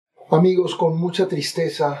Amigos, con mucha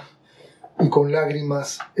tristeza y con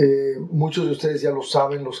lágrimas, muchos de ustedes ya lo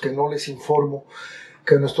saben, los que no les informo,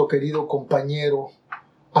 que nuestro querido compañero,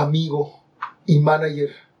 amigo y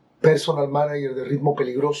manager, personal manager de Ritmo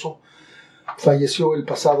Peligroso, falleció el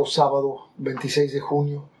pasado sábado 26 de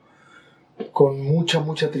junio. Con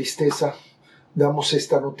mucha tristeza damos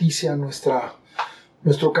esta noticia,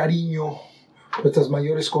 nuestro cariño, nuestras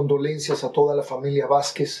mayores condolencias a toda la familia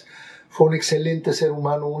Vázquez. Fue un excelente ser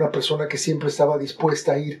humano, una persona que siempre estaba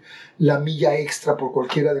dispuesta a ir la milla extra por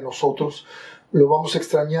cualquiera de nosotros. Lo vamos a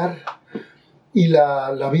extrañar y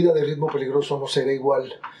la vida de Ritmo Peligroso no será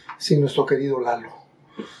igual sin nuestro querido Lalo.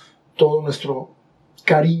 Todo nuestro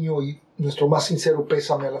cariño y nuestro más sincero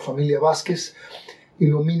pésame a la familia Vázquez, y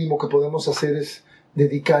lo mínimo que podemos hacer es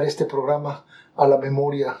dedicar este programa a la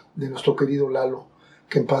memoria de nuestro querido Lalo,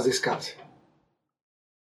 que en paz descanse.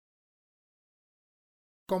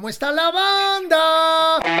 ¿Cómo está la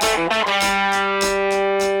banda?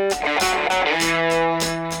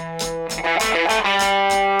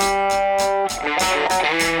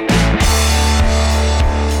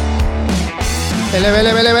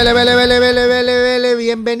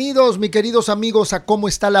 Bienvenidos, mis queridos amigos, a ¿Cómo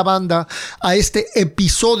está la banda? A este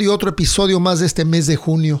episodio, otro episodio más de este mes de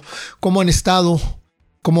junio. ¿Cómo han estado?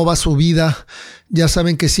 ¿Cómo va su vida? Ya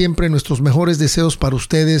saben que siempre nuestros mejores deseos para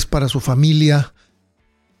ustedes, para su familia.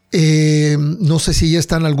 No sé si ya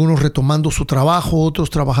están algunos retomando su trabajo, otros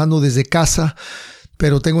trabajando desde casa,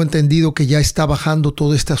 pero tengo entendido que ya está bajando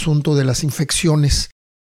todo este asunto de las infecciones.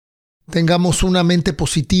 Tengamos una mente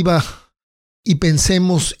positiva y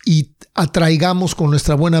pensemos y atraigamos con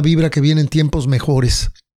nuestra buena vibra que vienen tiempos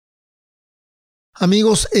mejores.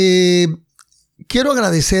 Amigos, quiero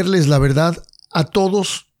agradecerles la verdad a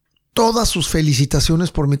todos, todas sus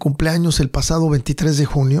felicitaciones por mi cumpleaños el pasado 23 de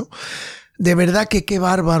junio. De verdad que qué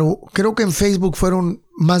bárbaro. Creo que en Facebook fueron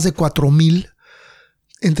más de 4,000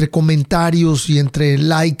 entre comentarios y entre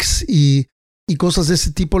likes y cosas de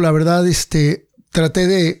ese tipo. La verdad,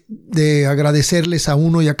 traté de agradecerles a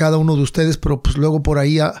uno y a cada uno de ustedes, pero pues luego por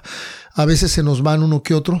ahí a veces se nos van uno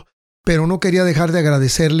que otro. Pero no quería dejar de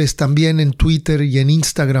agradecerles también en Twitter y en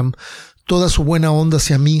Instagram toda su buena onda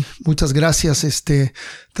hacia mí. Muchas gracias.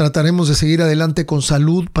 Trataremos de seguir adelante con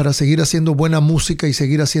salud para seguir haciendo buena música y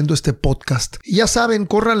seguir haciendo este podcast. Y ya saben,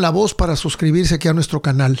 corran la voz para suscribirse aquí a nuestro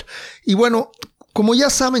canal. Y bueno, como ya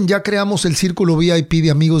saben, ya creamos el círculo VIP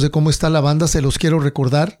de amigos de Cómo está la banda. Se los quiero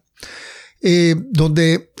recordar.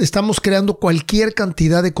 Donde estamos creando cualquier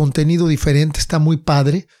cantidad de contenido diferente. Está muy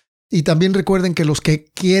padre. Y también recuerden que los que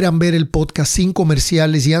quieran ver el podcast sin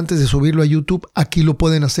comerciales y antes de subirlo a YouTube, aquí lo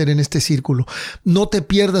pueden hacer en este círculo. No te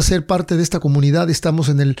pierdas ser parte de esta comunidad. Estamos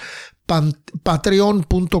en el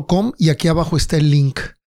patreon.com y aquí abajo está el link.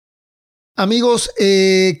 Amigos,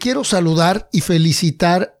 quiero saludar y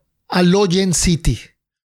felicitar a Loyen City.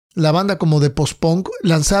 La banda como de post-punk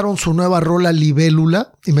lanzaron su nueva rola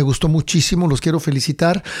Libélula y me gustó muchísimo, los quiero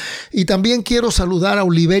felicitar. Y también quiero saludar a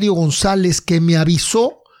Oliverio González, que me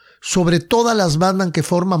avisó sobre todas las bandas que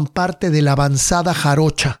forman parte de la Avanzada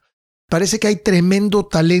Jarocha. Parece que hay tremendo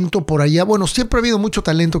talento por allá. Bueno, siempre ha habido mucho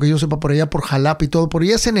talento que yo sepa por allá, por Jalapa y todo, por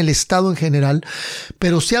allá es en el estado en general,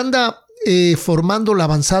 pero se anda formando la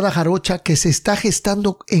Avanzada Jarocha que se está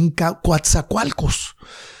gestando en Coatzacoalcos.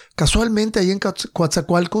 Casualmente ahí en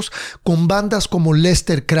Coatzacoalcos, con bandas como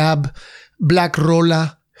Lester Crab, Black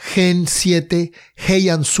Rolla, Gen 7, Hey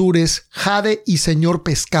Ansures, Jade y Señor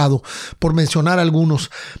Pescado, por mencionar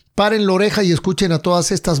algunos. Paren la oreja y escuchen a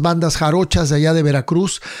todas estas bandas jarochas de allá de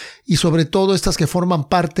Veracruz y sobre todo estas que forman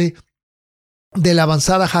parte de la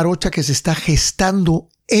Avanzada Jarocha que se está gestando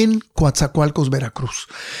en Coatzacoalcos, Veracruz.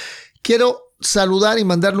 Quiero saludar y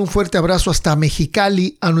mandarle un fuerte abrazo hasta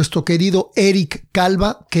Mexicali a nuestro querido Eric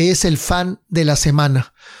Calva, que es el fan de la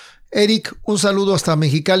semana. Eric, un saludo hasta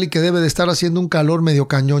Mexicali, que debe de estar haciendo un calor medio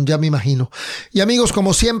cañón, ya me imagino. Y amigos,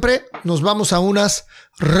 como siempre, nos vamos a unas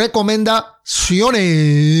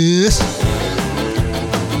recomendaciones.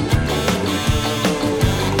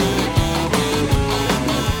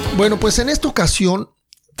 Bueno, pues en esta ocasión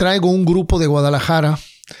traigo un grupo de Guadalajara,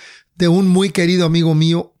 de un muy querido amigo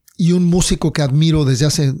mío y un músico que admiro desde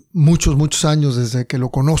hace muchos años, desde que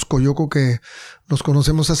lo conozco. Yo creo que nos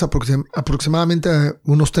conocemos hace aproximadamente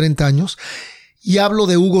unos 30 años. Y hablo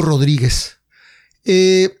de Hugo Rodríguez.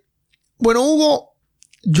 Bueno, Hugo,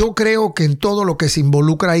 yo creo que en todo lo que se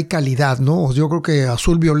involucra hay calidad, ¿no? Yo creo que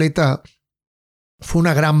Azul Violeta fue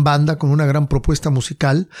una gran banda con una gran propuesta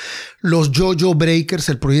musical. Los Yo-Yo Breakers,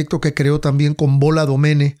 el proyecto que creó también con Bola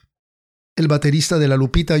Domene, el baterista de La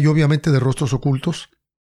Lupita y obviamente de Rostros Ocultos.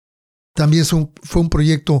 También fue un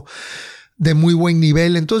proyecto de muy buen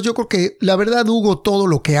nivel. Entonces yo creo que la verdad Hugo todo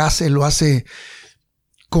lo que hace lo hace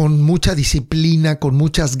con mucha disciplina, con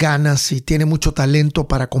muchas ganas y tiene mucho talento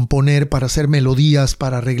para componer, para hacer melodías,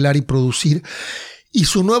 para arreglar y producir. Y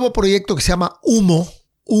su nuevo proyecto que se llama Humo,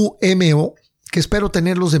 U-M-O, que espero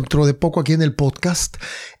tenerlos dentro de poco aquí en el podcast,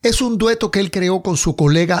 es un dueto que él creó con su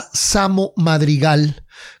colega Samo Madrigal,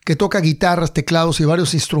 que toca guitarras, teclados y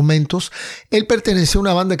varios instrumentos. Él pertenece a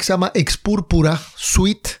una banda que se llama Expúrpura,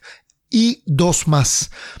 Sweet y dos más.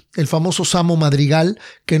 El famoso Samo Madrigal,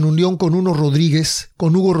 que en unión con Hugo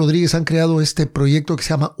Rodríguez han creado este proyecto que se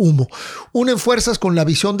llama Humo. Unen fuerzas con la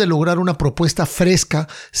visión de lograr una propuesta fresca,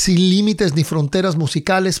 sin límites ni fronteras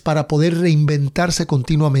musicales, para poder reinventarse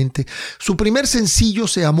continuamente. Su primer sencillo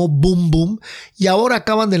se llamó Boom Boom y ahora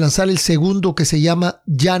acaban de lanzar el segundo, que se llama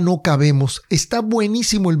Ya No Cabemos. Está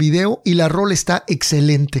buenísimo el video y la rola está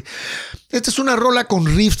excelente. Esta es una rola con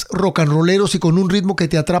riffs rock and rolleros y con un ritmo que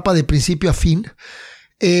te atrapa de principio a fin.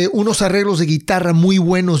 Unos arreglos de guitarra muy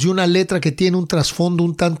buenos y una letra que tiene un trasfondo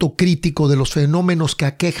un tanto crítico de los fenómenos que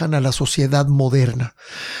aquejan a la sociedad moderna,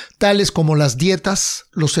 tales como las dietas,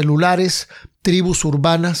 los celulares, tribus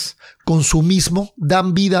urbanas, consumismo,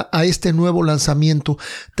 dan vida a este nuevo lanzamiento.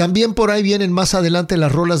 También por ahí vienen más adelante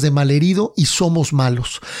las rolas de Malherido y Somos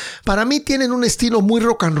Malos. Para mí tienen un estilo muy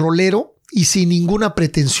rock and rollero y sin ninguna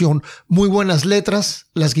pretensión. Muy buenas letras,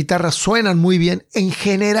 las guitarras suenan muy bien, en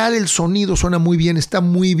general el sonido suena muy bien, está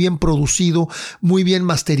muy bien producido, muy bien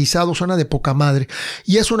masterizado, suena de poca madre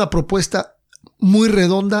y es una propuesta muy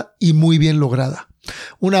redonda y muy bien lograda.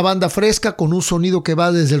 Una banda fresca con un sonido que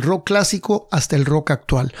va desde el rock clásico hasta el rock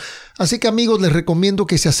actual. Así que amigos, les recomiendo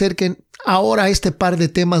que se acerquen ahora a este par de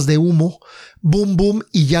temas de Humo, Boom Boom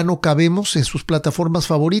y Ya No Cabemos, en sus plataformas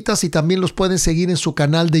favoritas, y también los pueden seguir en su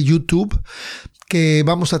canal de YouTube, que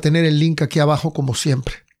vamos a tener el link aquí abajo como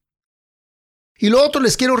siempre. Y lo otro,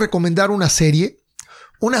 les quiero recomendar una serie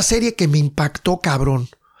que me impactó cabrón.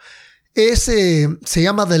 Se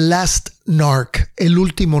llama The Last Narc, el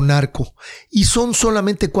último narco, y son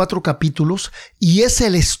solamente 4 capítulos y es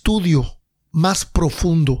el estudio más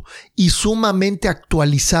profundo y sumamente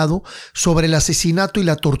actualizado sobre el asesinato y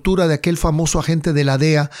la tortura de aquel famoso agente de la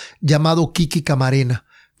DEA llamado Kiki Camarena,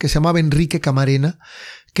 que se llamaba Enrique Camarena,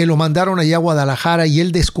 que lo mandaron allá a Guadalajara y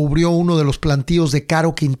él descubrió uno de los plantíos de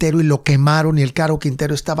Caro Quintero y lo quemaron y el Caro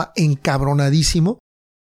Quintero estaba encabronadísimo.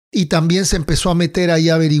 Y también se empezó a meter ahí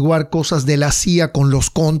a averiguar cosas de la CIA con los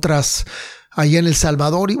contras allá en El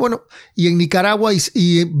Salvador y bueno, y en Nicaragua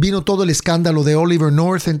y vino todo el escándalo de Oliver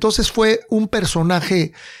North. Entonces fue un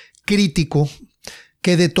personaje crítico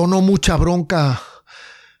que detonó mucha bronca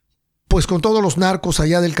pues con todos los narcos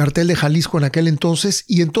allá del cartel de Jalisco en aquel entonces.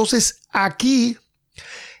 Y entonces aquí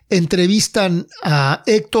entrevistan a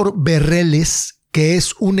Héctor Berreles, que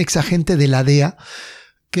es un exagente de la DEA,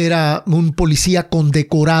 que era un policía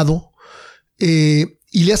condecorado, y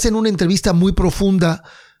le hacen una entrevista muy profunda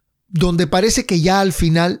donde parece que ya al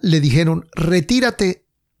final le dijeron: retírate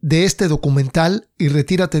de este documental y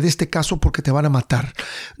retírate de este caso porque te van a matar.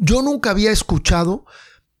 Yo nunca había escuchado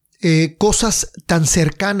cosas tan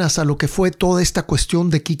cercanas a lo que fue toda esta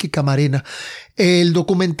cuestión de Kiki Camarena. El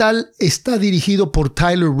documental está dirigido por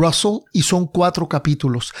Tyler Russell y son 4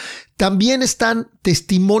 capítulos. También están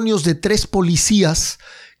testimonios de 3 policías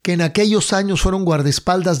que en aquellos años fueron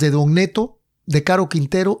guardaespaldas de Don Neto, de Caro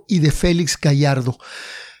Quintero y de Félix Gallardo,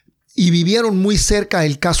 y vivieron muy cerca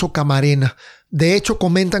del caso Camarena. De hecho,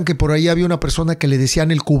 comentan que por ahí había una persona que le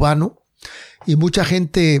decían el cubano y mucha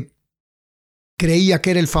gente creía que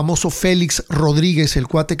era el famoso Félix Rodríguez, el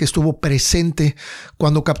cuate que estuvo presente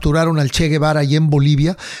cuando capturaron al Che Guevara allí en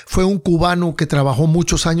Bolivia. Fue un cubano que trabajó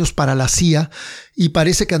muchos años para la CIA y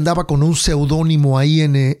parece que andaba con un seudónimo ahí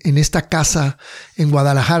en esta casa en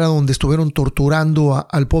Guadalajara donde estuvieron torturando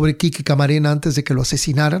al pobre Kiki Camarena antes de que lo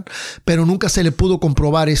asesinaran, pero nunca se le pudo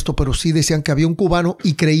comprobar esto, pero sí decían que había un cubano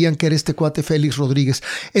y creían que era este cuate Félix Rodríguez.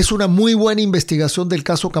 Es una muy buena investigación del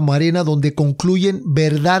caso Camarena donde concluyen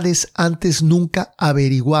verdades antes nunca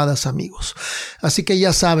averiguadas, amigos. Así que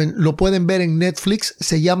ya saben, lo pueden ver en Netflix,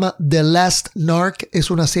 se llama The Last Narc,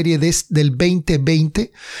 es una serie del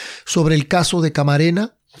 2020 sobre el caso de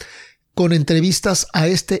Camarena, con entrevistas a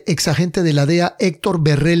este exagente de la DEA, Héctor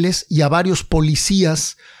Berreles, y a varios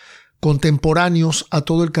policías contemporáneos a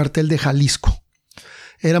todo el cartel de Jalisco.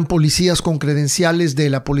 Eran policías con credenciales de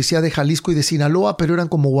la policía de Jalisco y de Sinaloa, pero eran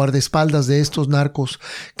como guardaespaldas de estos narcos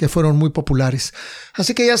que fueron muy populares.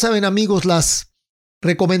 Así que ya saben, amigos, las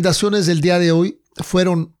recomendaciones del día de hoy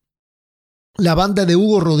fueron la banda de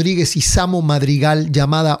Hugo Rodríguez y Samo Madrigal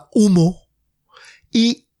llamada Humo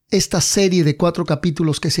y esta serie de 4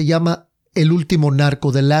 capítulos que se llama El último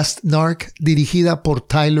narco, The Last Narc, dirigida por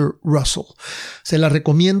Tyler Russell. Se la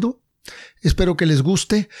recomiendo. Espero que les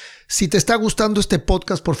guste. Si te está gustando este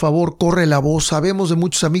podcast, por favor, corre la voz. Sabemos de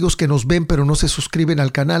muchos amigos que nos ven pero no se suscriben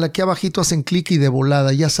al canal. Aquí abajito hacen clic y de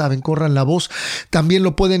volada, ya saben, corran la voz. También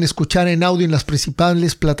lo pueden escuchar en audio en las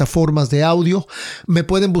principales plataformas de audio. Me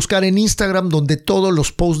pueden buscar en Instagram, donde todos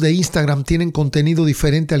los posts de Instagram tienen contenido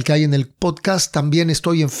diferente al que hay en el podcast. También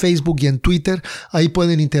estoy en Facebook y en Twitter. Ahí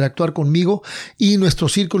pueden interactuar conmigo. Y nuestro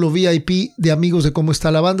círculo VIP de amigos de Cómo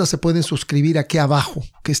Está la Banda se pueden suscribir aquí abajo,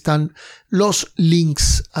 que están los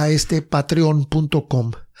links a este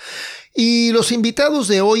patreon.com. Y los invitados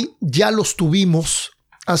de hoy ya los tuvimos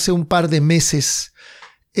hace un par de meses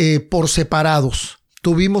por separados.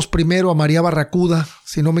 Tuvimos primero a María Barracuda,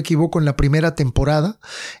 si no me equivoco, en la primera temporada,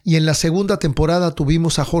 y en la segunda temporada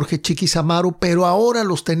tuvimos a Jorge Chiquis Amaro, pero ahora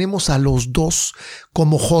los tenemos a los dos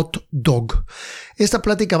como Hot Dog. Esta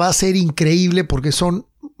plática va a ser increíble porque son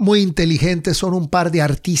muy inteligentes, son un par de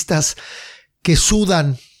artistas que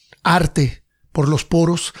sudan arte por los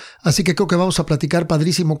poros, así que creo que vamos a platicar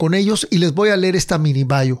padrísimo con ellos y les voy a leer esta mini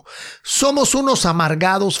bio. Somos unos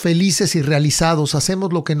amargados, felices y realizados,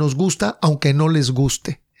 hacemos lo que nos gusta aunque no les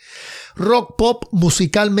guste. Rock pop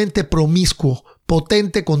musicalmente promiscuo,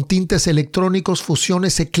 potente con tintes electrónicos,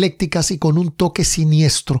 fusiones eclécticas y con un toque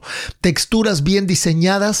siniestro, texturas bien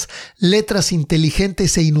diseñadas, letras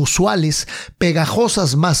inteligentes e inusuales,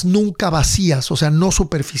 pegajosas mas nunca vacías, o sea, no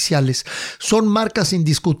superficiales. Son marcas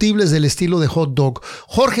indiscutibles del estilo de Hot Dog.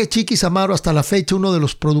 Jorge Chiquis Amaro, hasta la fecha uno de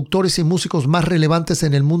los productores y músicos más relevantes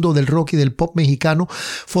en el mundo del rock y del pop mexicano,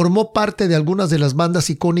 formó parte de algunas de las bandas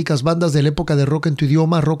icónicas, bandas de la época de rock en tu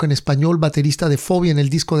idioma, rock en español, baterista de Fobia en el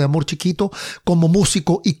disco de Amor Chiquito, como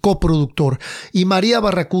músico y coproductor. Y María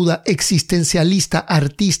Barracuda, existencialista,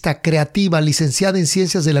 artista, creativa, licenciada en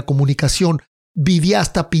Ciencias de la Comunicación,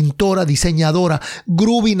 videasta, pintora, diseñadora,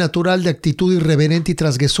 groovy natural de actitud irreverente y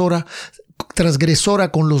transgresora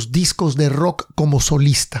con los discos de rock como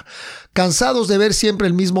solista. Cansados de ver siempre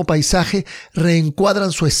el mismo paisaje,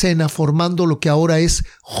 reencuadran su escena formando lo que ahora es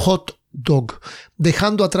Hot Dog,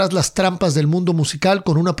 dejando atrás las trampas del mundo musical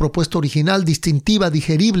con una propuesta original, distintiva,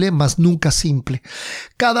 digerible, mas nunca simple.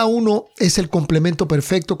 Cada uno es el complemento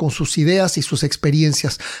perfecto con sus ideas y sus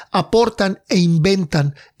experiencias. Aportan e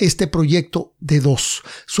inventan este proyecto de dos.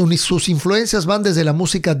 Sus influencias van desde la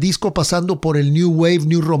música disco, pasando por el new wave,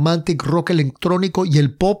 new romantic, rock electrónico y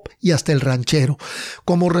el pop y hasta el ranchero.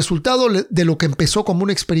 Como resultado de lo que empezó como un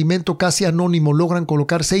experimento casi anónimo, logran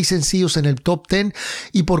colocar 6 sencillos en el top 10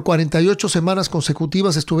 y por 48 semanas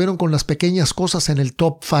consecutivas estuvieron con Las Pequeñas Cosas en el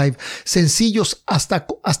top 5. Sencillos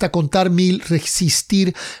hasta contar 1000,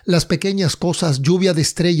 Resistir, Las Pequeñas Cosas, Lluvia de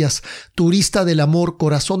Estrellas, Turista del Amor,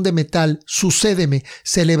 Corazón de Metal, Sucédeme,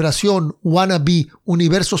 Celebración, Wannabe,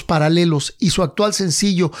 Universos Paralelos y su actual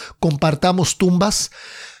sencillo Compartamos Tumbas.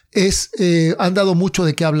 Han dado mucho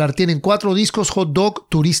de qué hablar. Tienen 4 discos: Hot Dog,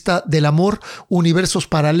 Turista del Amor, Universos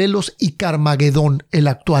Paralelos y Carmageddon, el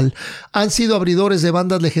actual. Han sido abridores de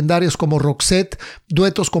bandas legendarias como Roxette,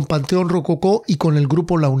 duetos con Panteón Rococó y con el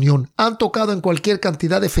grupo La Unión. Han tocado en cualquier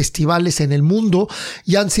cantidad de festivales en el mundo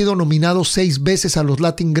y han sido nominados 6 veces a los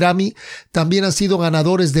Latin Grammy. También han sido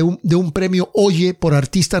ganadores de un premio Oye por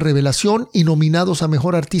Artista Revelación y nominados a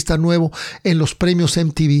Mejor Artista Nuevo en los premios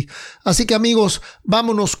MTV. Así que, amigos,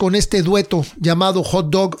 vámonos con este dueto llamado Hot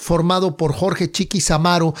Dog, formado por Jorge Chiquis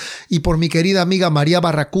Amaro y por mi querida amiga María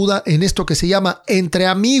Barracuda, en esto que se llama Entre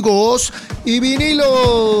Amigos y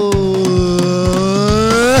Vinilos.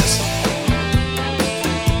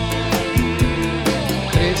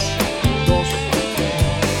 3, 2.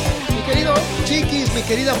 Mi querido Chiquis, mi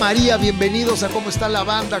querida María, bienvenidos a Cómo Está la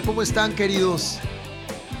Banda. ¿Cómo están, queridos?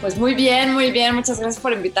 Pues muy bien, muy bien. Muchas gracias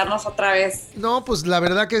por invitarnos otra vez. No, pues la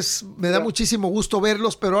verdad que me da muchísimo gusto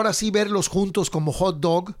verlos, pero ahora sí verlos juntos como Hot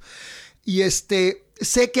Dog. Y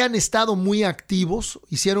sé que han estado muy activos,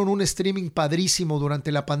 hicieron un streaming padrísimo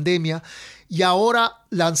durante la pandemia y ahora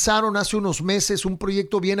lanzaron hace unos meses un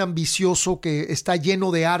proyecto bien ambicioso que está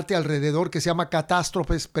lleno de arte alrededor, que se llama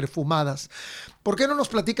Catástrofes Perfumadas. ¿Por qué no nos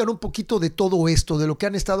platican un poquito de todo esto, de lo que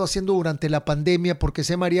han estado haciendo durante la pandemia? Porque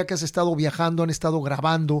sé, María, que has estado viajando, han estado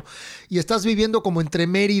grabando y estás viviendo como entre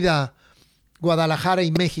Mérida, Guadalajara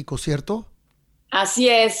y México, ¿cierto? Así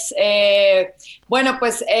es. Bueno,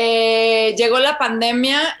 pues llegó la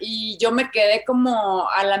pandemia y yo me quedé como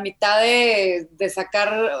a la mitad de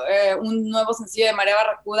sacar un nuevo sencillo de María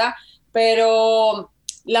Barracuda, pero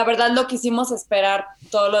la verdad lo quisimos esperar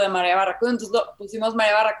todo lo de María Barracuda, entonces pusimos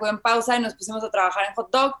María Barracuda en pausa y nos pusimos a trabajar en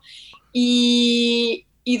Hot Dog y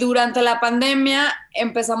durante la pandemia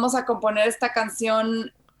empezamos a componer esta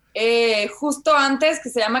canción justo antes, que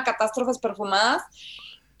se llama Catástrofes Perfumadas,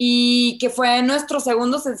 y que fue nuestro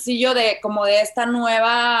segundo sencillo de esta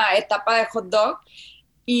nueva etapa de Hot Dog.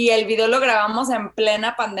 Y el video lo grabamos en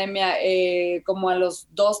plena pandemia, como a los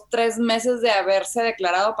 2-3 meses de haberse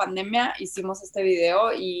declarado pandemia, hicimos este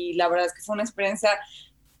video y la verdad es que fue una experiencia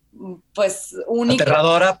pues única.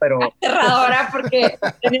 Aterradora porque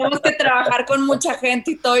teníamos que trabajar con mucha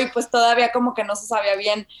gente y todo, y pues todavía como que no se sabía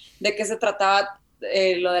bien de qué se trataba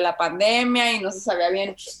lo de la pandemia, y no se sabía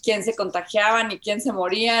bien quién se contagiaba, ni quién se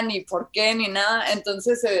moría, ni por qué, ni nada.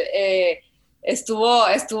 Entonces estuvo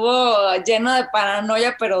lleno de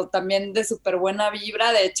paranoia, pero también de súper buena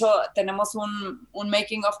vibra. De hecho, tenemos un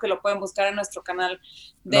making of que lo pueden buscar en nuestro canal.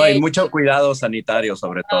 No, hay mucho cuidado sanitario,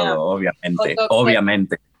 sobre todo,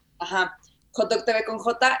 obviamente. Ajá, Hot Dog TV con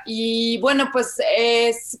J. Y bueno, pues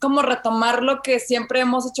es como retomar lo que siempre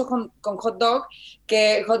hemos hecho con Hot Dog,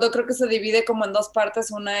 que Hot Dog creo que se divide como en dos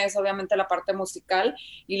partes. Una es obviamente la parte musical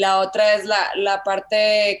y la otra es la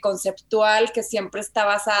parte conceptual, que siempre está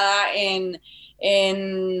basada en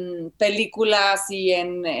películas y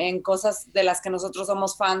en cosas de las que nosotros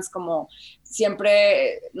somos fans, como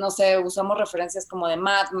siempre, no sé, usamos referencias como de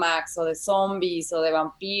Mad Max o de zombies o de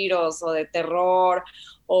vampiros o de terror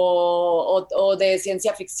o de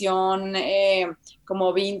ciencia ficción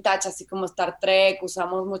como vintage, así como Star Trek.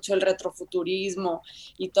 Usamos mucho el retrofuturismo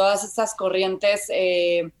y todas estas corrientes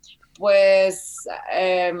pues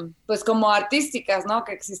como artísticas, ¿no?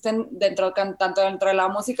 Que existen tanto dentro de la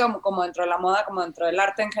música como dentro de la moda, como dentro del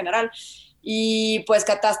arte en general. Y pues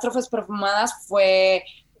Catástrofes Perfumadas fue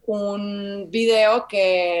un video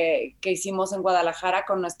que hicimos en Guadalajara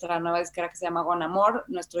con nuestra nueva disquera que se llama Gonamor,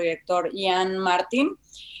 nuestro director Ian Martin,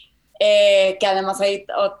 que además ahí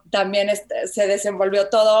también se desenvolvió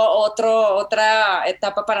otra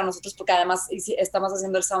etapa para nosotros, porque además estamos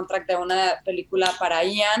haciendo el soundtrack de una película para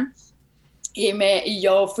Ian, y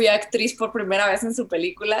yo fui actriz por primera vez en su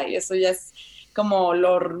película, y eso ya es como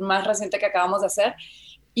lo más reciente que acabamos de hacer.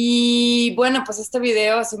 Y bueno, pues este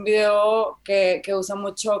video es un video que usa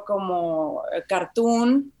mucho como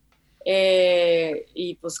cartoon,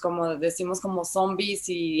 y pues como decimos, como zombies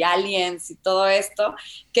y aliens y todo esto,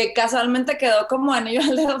 que casualmente quedó como anillo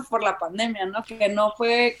al dedo por la pandemia, ¿no? Que no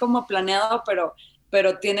fue como planeado,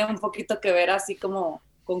 pero tiene un poquito que ver así como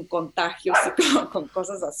con contagios y con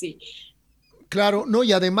cosas así. Claro, no,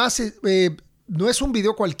 y además no es un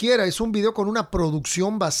video cualquiera, es un video con una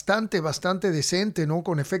producción bastante decente, ¿no?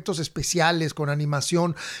 Con efectos especiales, con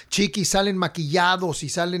animación. Chiquis salen maquillados y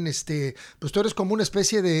salen, pues tú eres como una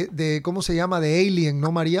especie de ¿cómo se llama? De alien,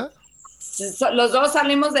 ¿no, María? Los dos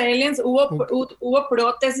salimos de aliens, hubo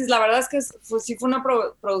prótesis. La verdad es que sí fue una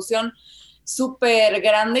producción súper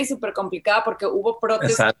grande y súper complicada, porque hubo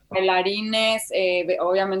prótesis, bailarines,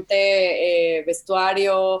 obviamente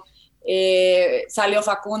vestuario. Salió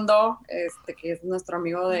Facundo, que es nuestro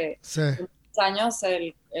amigo de muchos años,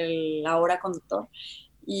 el ahora conductor,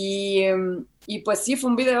 y pues sí, fue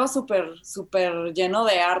un video súper lleno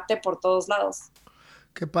de arte por todos lados.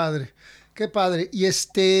 Qué padre. Y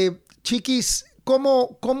Chiquis,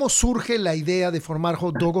 ¿cómo surge la idea de formar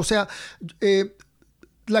Hot Dog? O sea,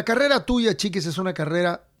 la carrera tuya, Chiquis, es una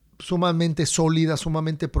carrera sumamente sólida,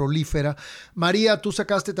 sumamente prolífera. María, tú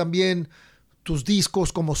sacaste también tus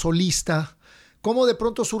discos como solista. ¿Cómo de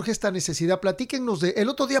pronto surge esta necesidad? Platíquenos el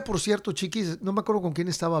otro día, por cierto, Chiquis, no me acuerdo con quién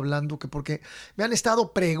estaba hablando, porque me han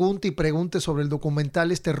estado pregunte sobre el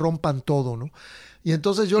documental Rompan Todo, ¿no? Y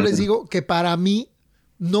entonces yo les digo que para mí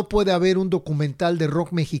no puede haber un documental de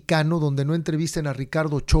rock mexicano donde no entrevisten a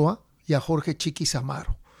Ricardo Ochoa y a Jorge Chiquis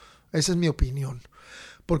Amaro. Esa es mi opinión.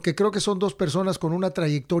 Porque creo que son dos personas con una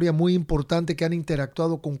trayectoria muy importante que han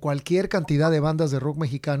interactuado con cualquier cantidad de bandas de rock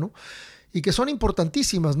mexicano y que son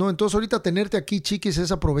importantísimas, ¿no? Entonces ahorita tenerte aquí, Chiquis,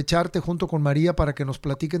 es aprovecharte junto con María para que nos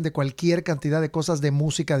platiquen de cualquier cantidad de cosas, de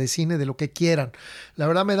música, de cine, de lo que quieran. La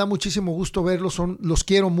verdad me da muchísimo gusto verlos, los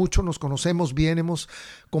quiero mucho, nos conocemos bien, hemos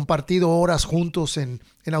compartido horas juntos en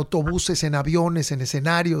autobuses, en aviones, en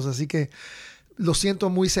escenarios, así que los siento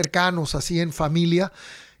muy cercanos, así en familia.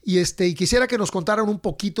 Y quisiera que nos contaran un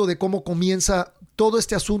poquito de cómo comienza todo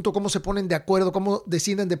este asunto, cómo se ponen de acuerdo, cómo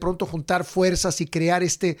deciden de pronto juntar fuerzas y crear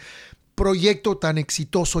este proyecto tan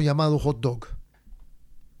exitoso llamado Hot Dog.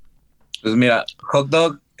 Pues mira, Hot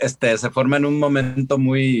Dog se forma en un momento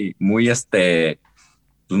muy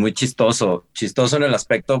pues muy chistoso en el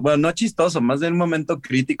aspecto, bueno, no chistoso, más de un momento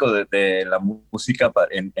crítico de la música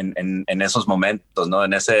en esos momentos, ¿no?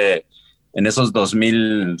 En esos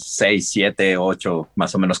 2006, 7, 8,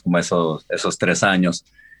 más o menos como esos 3 años.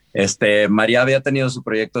 María había tenido su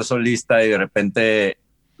proyecto de solista y de repente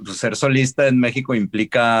pues, ser solista en México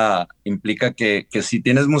implica que si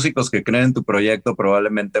tienes músicos que creen en tu proyecto,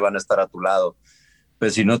 probablemente van a estar a tu lado.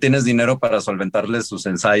 Pues si no tienes dinero para solventarles sus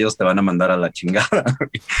ensayos, te van a mandar a la chingada.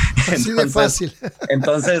 Así de fácil.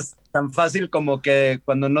 Entonces, tan fácil como que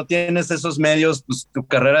cuando no tienes esos medios, pues tu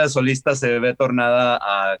carrera de solista se ve tornada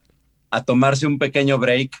a tomarse un pequeño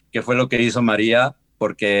break, que fue lo que hizo María,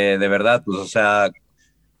 porque de verdad, pues, o sea,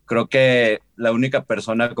 creo que la única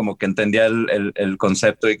persona como que entendía el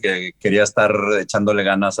concepto y que quería estar echándole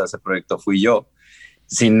ganas a ese proyecto fui yo,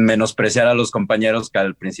 sin menospreciar a los compañeros que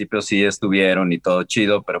al principio sí estuvieron y todo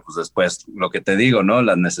chido, pero pues después, lo que te digo, ¿no?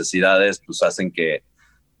 Las necesidades pues hacen que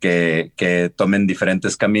tomen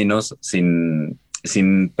diferentes caminos sin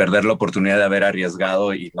perder la oportunidad de haber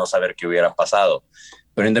arriesgado y no saber qué hubiera pasado.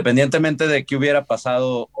 Pero independientemente de qué hubiera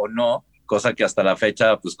pasado o no, cosa que hasta la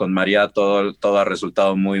fecha, pues con María todo ha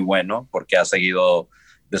resultado muy bueno, porque ha seguido,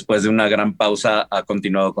 después de una gran pausa, ha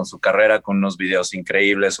continuado con su carrera, con unos videos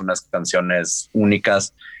increíbles, unas canciones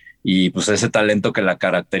únicas, y pues ese talento que la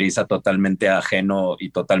caracteriza totalmente ajeno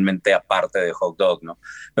y totalmente aparte de Hot Dog, ¿no?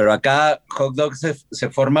 Pero acá Hot Dog se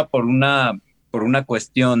forma por una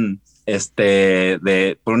cuestión,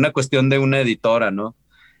 por una cuestión de una editora, ¿no?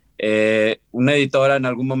 Una editora en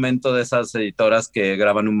algún momento, de esas editoras que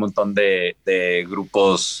graban un montón de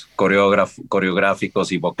grupos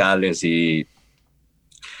coreográficos y vocales y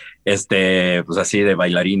pues así de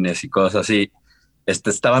bailarines y cosas así,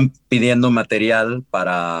 estaban pidiendo material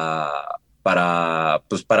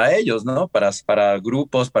pues para ellos, ¿no? Para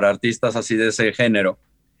grupos, para artistas así de ese género.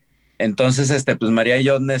 Entonces, pues María y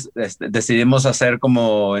yo decidimos hacer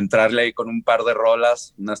como entrarle ahí con un par de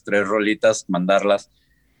rolas, unas 3 rolitas, mandarlas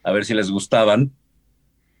a ver si les gustaban.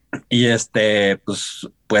 Y pues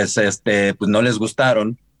no les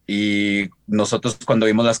gustaron. Y nosotros cuando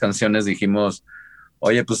vimos las canciones dijimos,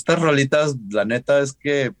 oye, pues estas rolitas, la neta es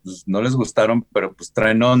que pues, no les gustaron, pero pues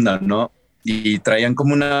traen onda, ¿no? Y traían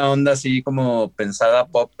como una onda así como pensada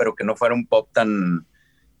pop, pero que no fuera un pop tan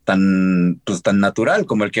natural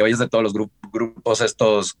como el que oyes de todos los grupos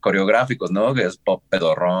estos coreográficos, ¿no? Que es pop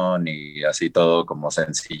pedorrón y así todo como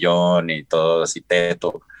sencillón y todo así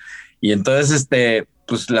teto. Y entonces,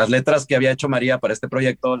 pues las letras que había hecho María para este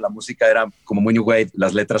proyecto, la música era como muy new wave,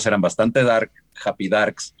 las letras eran bastante dark, happy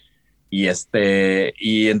darks, y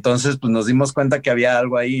entonces pues nos dimos cuenta que había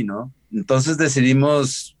algo ahí, ¿no? Entonces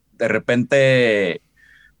decidimos de repente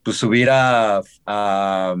pues subir a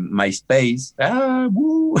MySpace,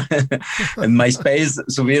 en MySpace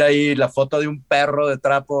subir ahí la foto de un perro de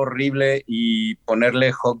trapo horrible y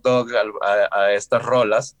ponerle Hot Dog a estas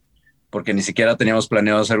rolas, porque ni siquiera teníamos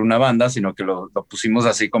planeado hacer una banda, sino que lo pusimos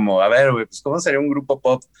así como, a ver, güey, pues ¿cómo sería un grupo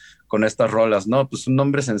pop con estas rolas? No, pues un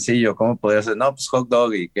nombre sencillo, ¿cómo podría ser? No, pues Hot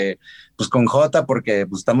Dog, y que, pues con J, porque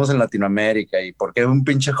pues estamos en Latinoamérica, y ¿por qué un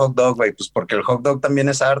pinche hot dog, güey? Pues porque el hot dog también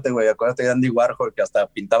es arte, güey, acuérdate de Andy Warhol, que hasta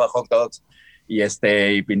pintaba hot dogs,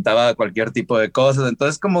 y pintaba cualquier tipo de cosas,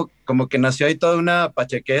 entonces como que nació ahí toda una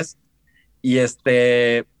pachequez, y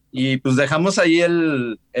pues dejamos ahí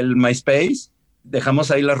el MySpace, dejamos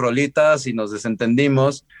ahí las rolitas y nos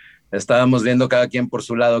desentendimos. Estábamos viendo cada quien por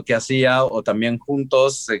su lado qué hacía, o también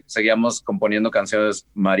juntos seguíamos componiendo canciones,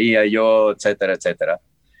 María y yo, etcétera, etcétera.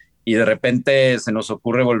 Y de repente se nos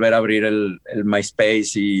ocurre volver a abrir el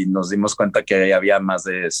MySpace y nos dimos cuenta que había más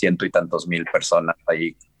de 100 y tantos mil personas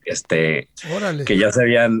ahí, Órale. que ya se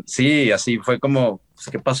habían, sí, así fue como, pues,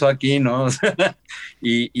 ¿qué pasó aquí, no?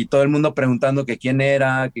 y todo el mundo preguntando que quién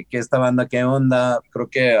era, que esta banda, qué onda. Creo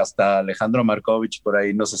que hasta Alejandro Markovich por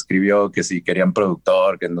ahí nos escribió que si querían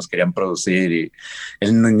productor, que nos querían producir, y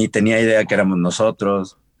él ni tenía idea que éramos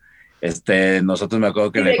nosotros. Nosotros me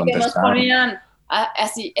acuerdo que le contestamos. Que nos ponían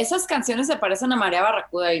así, esas canciones se parecen a María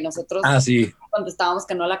Barracuda, y nosotros sí, contestábamos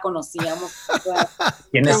que no la conocíamos.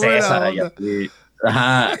 ¿Quién es esa? Y así,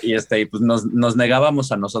 ajá, y pues nos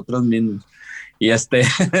negábamos a nosotros mismos.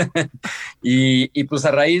 Y pues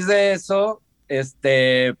a raíz de eso,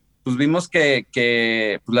 pues vimos que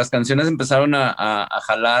pues las canciones empezaron a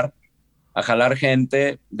jalar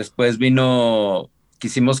gente. Después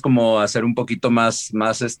quisimos como hacer un poquito más,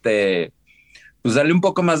 pues darle un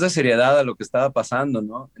poco más de seriedad a lo que estaba pasando,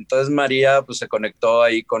 ¿no? Entonces María pues se conectó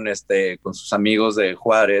ahí con sus amigos de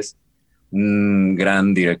Juárez, un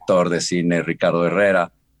gran director de cine, Ricardo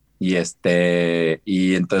Herrera. Y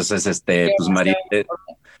entonces, pues María,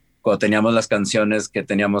 cuando teníamos las canciones que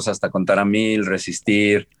teníamos hasta Contar a Mil,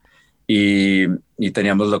 Resistir, y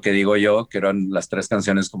teníamos Lo que digo yo, que eran las 3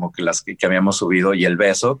 canciones como que las que habíamos subido, y El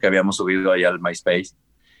beso, que habíamos subido ahí al MySpace.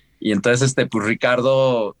 Y entonces, pues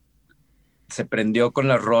Ricardo se prendió con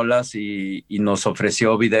las rolas y nos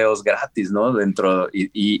ofreció videos gratis, ¿no?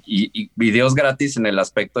 Y videos gratis en el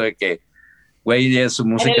aspecto de que, güey, su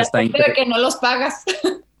música está increíble. En el aspecto de que no los pagas.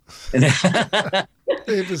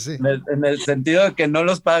 Sí, pues sí. En el sentido de que no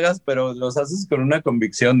los pagas, pero los haces con una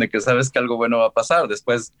convicción de que sabes que algo bueno va a pasar.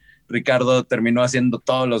 Después Ricardo terminó haciendo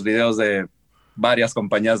todos los videos de varias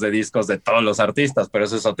compañías de discos de todos los artistas, pero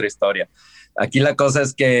eso es otra historia. Aquí la cosa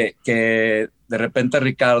es que de repente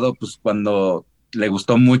Ricardo, pues cuando le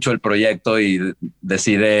gustó mucho el proyecto y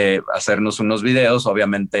decide hacernos unos videos,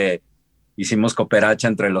 obviamente hicimos cooperacha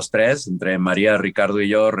entre los tres, entre María, Ricardo y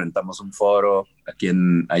yo, rentamos un foro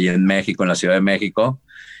ahí en México, en la Ciudad de México,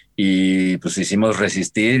 y pues hicimos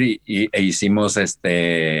resistir e hicimos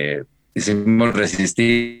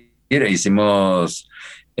resistir e hicimos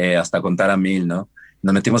hasta contar a 1000, ¿no?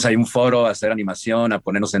 Nos metimos ahí un foro a hacer animación, a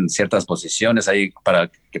ponernos en ciertas posiciones ahí para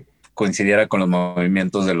que coincidiera con los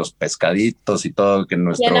movimientos de los pescaditos y todo, que en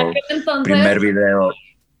nuestro primer video...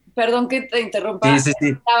 Perdón que te interrumpa. Sí.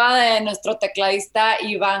 Estaba de nuestro tecladista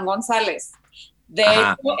Iván González. De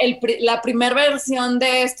hecho, la primera versión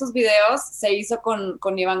de estos videos se hizo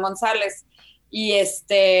con Iván González. Y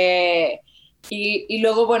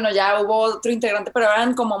luego, bueno, ya hubo otro integrante, pero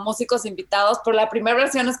eran como músicos invitados. Pero la primera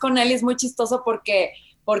versión es con él y es muy chistoso porque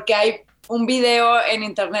hay un video en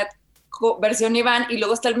internet, versión Iván, y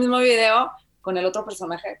luego está el mismo video con el otro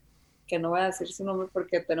personaje, que no voy a decir su nombre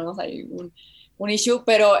porque tenemos ahí un issue,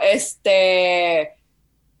 pero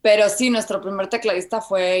sí, nuestro primer tecladista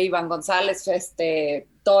fue Iván González.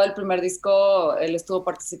 Todo el primer disco él estuvo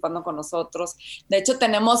participando con nosotros. De hecho,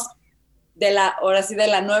 tenemos ahora sí de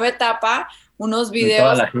la nueva etapa unos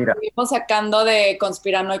videos que estuvimos sacando de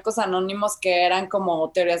conspiranoicos anónimos, que eran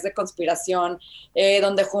como teorías de conspiración,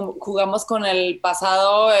 donde jugamos con el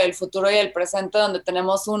pasado, el futuro y el presente, donde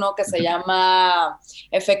tenemos uno que se llama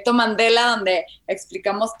Efecto Mandela, donde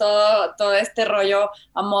explicamos todo este rollo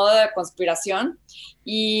a modo de conspiración,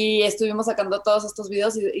 y estuvimos sacando todos estos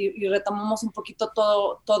videos y retomamos un poquito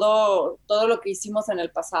todo lo que hicimos en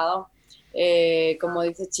el pasado. Como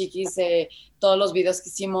dice Chiquis, todos los videos que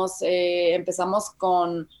hicimos, empezamos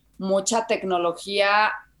con mucha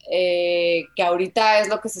tecnología que ahorita es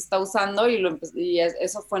lo que se está usando, y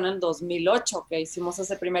eso fue en el 2008 que hicimos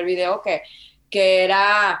ese primer video que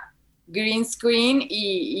era green screen,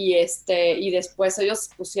 y después ellos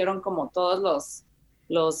pusieron como todos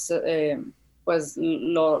las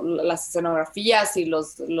escenografías y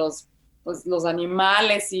los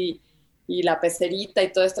animales y la pecerita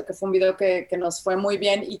y todo esto, que fue un video que nos fue muy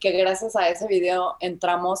bien, y que gracias a ese video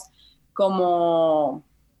entramos como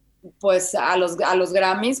pues a los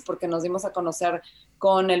Grammys, porque nos dimos a conocer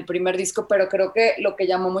con el primer disco. Pero creo que lo que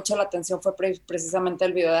llamó mucho la atención fue precisamente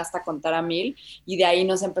el video de Hasta Contar a 1000, y de ahí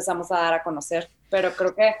nos empezamos a dar a conocer. Pero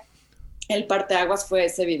creo que el parteaguas fue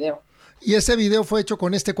ese video. ¿Y ese video fue hecho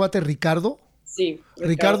con este cuate Ricardo? Sí.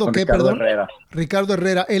 ¿Ricardo qué, perdón? Herrera. Ricardo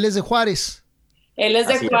Herrera. Él es de Juárez. Él es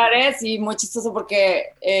de Juárez, y muy chistoso porque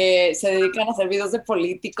se dedican a hacer videos de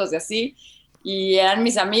políticos y así, y eran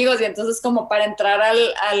mis amigos, y entonces como para entrar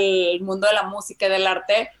al mundo de la música y del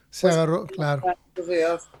arte, se agarró, claro.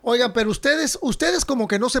 Oigan, pero ustedes como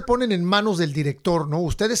que no se ponen en manos del director, ¿no?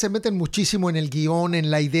 Ustedes se meten muchísimo en el guión,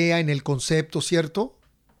 en la idea, en el concepto, ¿cierto?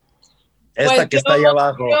 Esta que está ahí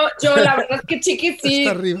abajo. Yo la verdad es que Chiqui sí.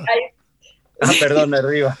 Está arriba. Perdón,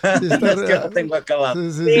 arriba. Sí, es que lo tengo acá abajo.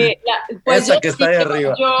 Sí. Pues esa que está ahí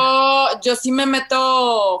arriba. Yo sí me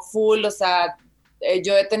meto full, o sea,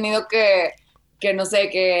 yo he tenido que no sé,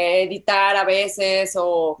 que editar a veces,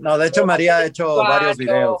 o... No, de hecho María ha hecho varios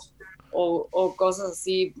videos. O cosas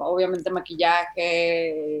así, obviamente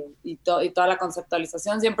maquillaje y toda la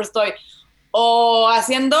conceptualización. Siempre estoy o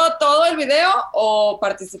haciendo todo el video o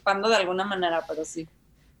participando de alguna manera, pero sí.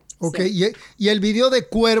 Ok, sí. ¿Y el video de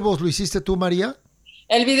Cuervos lo hiciste tú, María?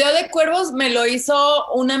 El video de Cuervos me lo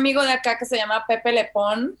hizo un amigo de acá que se llama Pepe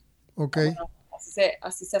Lepón. Ok. Bueno,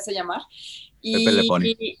 así se hace llamar.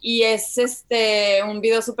 Y es un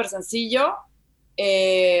video súper sencillo,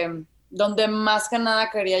 donde más que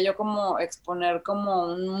nada quería yo como exponer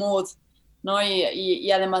como un mood, ¿no?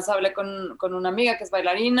 Y además hablé con una amiga que es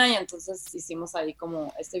bailarina, y entonces hicimos ahí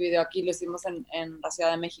como este video. Aquí lo hicimos en la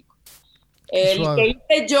Ciudad de México. El que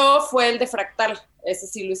hice yo fue el de Fractal, ese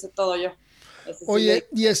sí lo hice todo yo. Oye,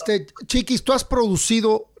 y Chiquis, tú has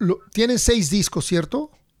producido, tienen 6 discos,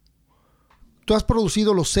 ¿cierto? ¿Tú has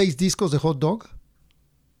producido los 6 discos de Hot Dog?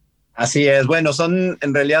 Así es, bueno,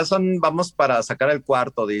 en realidad vamos para sacar el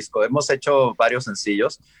 4º disco. Hemos hecho varios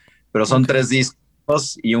sencillos, pero son 3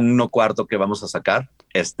 discos y uno cuarto que vamos a sacar,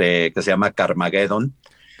 que se llama Carmageddon.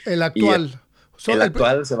 El actual. El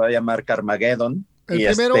actual se va a llamar Carmageddon. El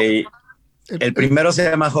primero, El primero se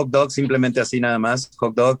llama Hot Dog, simplemente así nada más,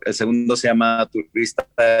 Hot Dog. El segundo se llama Turista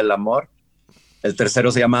del Amor. El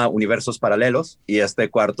tercero se llama Universos Paralelos y este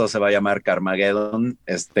cuarto se va a llamar Carmageddon.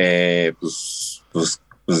 Pues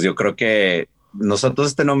yo creo que nosotros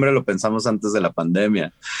este nombre lo pensamos antes de la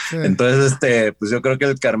pandemia. Sí. Entonces, pues yo creo que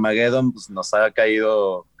el Carmageddon pues, nos ha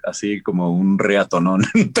caído así como un riatonón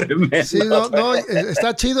tremendo. Sí, no,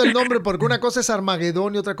 está chido el nombre porque una cosa es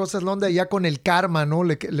Armagedón y otra cosa es la onda ya con el karma, ¿no?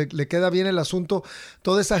 Le queda bien el asunto.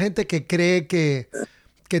 Toda esa gente que cree que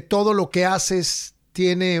todo lo que haces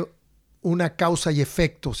tiene una causa y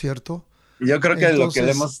efecto, ¿cierto? Yo creo que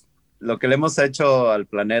entonces, lo que le hemos hecho al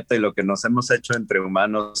planeta y lo que nos hemos hecho entre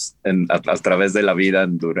humanos a través de la vida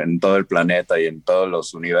en todo el planeta y en todos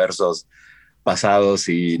los universos pasados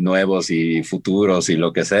y nuevos y futuros y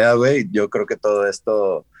lo que sea, güey, yo creo que todo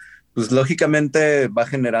esto, pues lógicamente va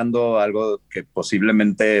generando algo que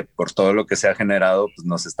posiblemente por todo lo que se ha generado, pues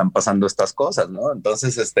nos están pasando estas cosas, ¿no?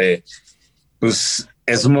 Entonces, pues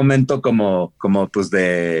es un momento como pues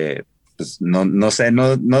de... Pues no sé,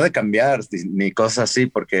 no de cambiar ni cosas así,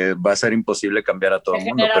 porque va a ser imposible cambiar a todo el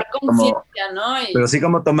mundo. Generar conciencia, ¿no? Pero sí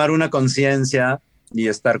como tomar una conciencia y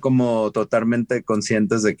estar como totalmente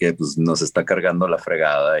conscientes de que pues, nos está cargando la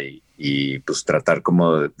fregada y pues tratar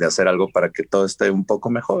como de hacer algo para que todo esté un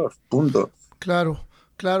poco mejor, punto. Claro,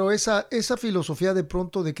 esa filosofía de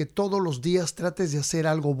pronto de que todos los días trates de hacer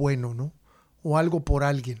algo bueno, ¿no? O algo por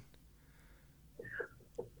alguien.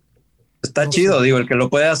 Está chido, digo, el que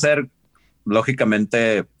lo puede hacer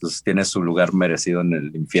lógicamente pues tiene su lugar merecido en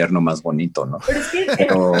el infierno más bonito, ¿no? Pero es que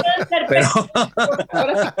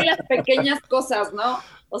ahora sí que las pequeñas cosas, ¿no?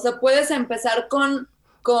 O sea, puedes empezar con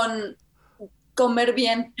comer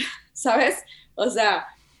bien, ¿sabes? O sea,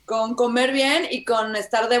 con comer bien y con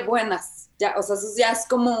estar de buenas. Ya, o sea, eso ya es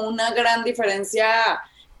como una gran diferencia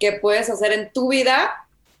que puedes hacer en tu vida,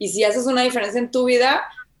 y si haces una diferencia en tu vida,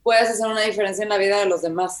 puedes hacer una diferencia en la vida de los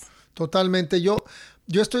demás. Totalmente.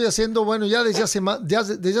 Yo estoy haciendo, bueno, ya desde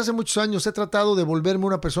hace muchos años he tratado de volverme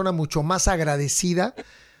una persona mucho más agradecida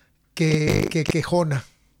que quejona.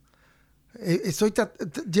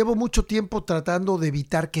 Llevo mucho tiempo tratando de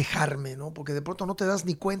evitar quejarme, ¿no? Porque de pronto no te das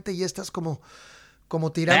ni cuenta y ya estás como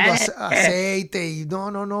tirando aceite y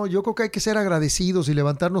no. Yo creo que hay que ser agradecidos y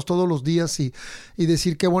levantarnos todos los días y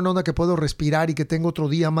decir qué buena onda que puedo respirar y que tengo otro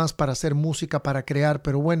día más para hacer música, para crear,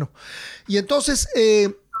 pero bueno. Y entonces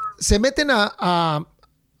se meten a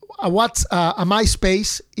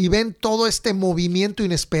MySpace y ven todo este movimiento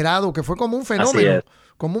inesperado que fue como un fenómeno,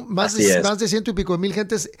 como más de 100 y pico de mil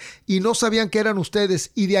gentes, y no sabían que eran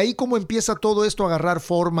ustedes. Y de ahí cómo empieza todo esto a agarrar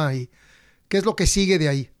forma y qué es lo que sigue de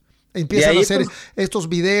ahí. Empiezan a hacer estos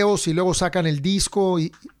videos y luego sacan el disco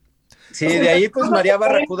y... Sí, de ahí pues María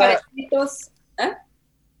Barracuda...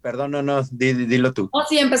 Perdón, no, dilo tú.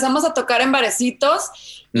 Sí, empezamos a tocar en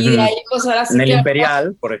barecitos y de ahí pues ahora sí en el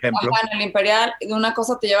Imperial, por ejemplo. En el Imperial, de una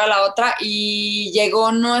cosa te lleva a la otra y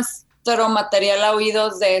llegó nuestro material a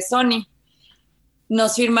oídos de Sony.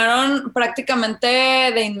 Nos firmaron prácticamente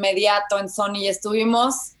de inmediato en Sony y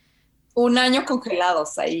estuvimos un año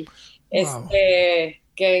congelados ahí. Wow.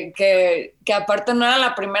 Que aparte no era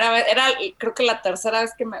la primera vez, era creo que la tercera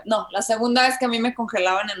vez la segunda vez que a mí me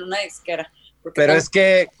congelaban en una disquera. Pero es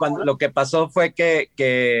que lo que pasó fue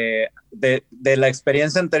que de la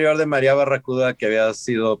experiencia anterior de María Barracuda, que había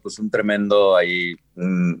sido pues un tremendo ahí,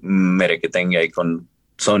 un merequetengue ahí con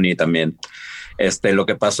Sony también, lo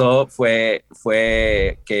que pasó fue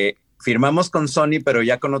que firmamos con Sony, pero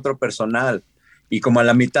ya con otro personal. Y como a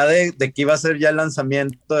la mitad de que iba a ser ya el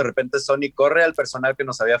lanzamiento, de repente Sony corre al personal que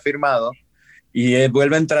nos había firmado y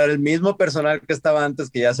vuelve a entrar el mismo personal que estaba antes,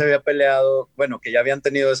 que ya se había peleado, bueno, que ya habían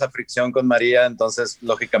tenido esa fricción con María, entonces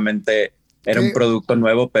lógicamente era un producto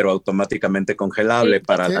nuevo, pero automáticamente congelable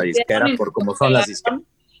para la disquera, por cómo son las disqueras.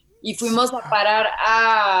 Y fuimos a parar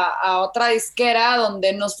a otra disquera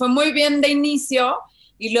donde nos fue muy bien de inicio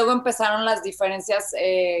y luego empezaron las diferencias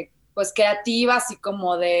pues creativas y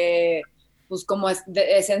como de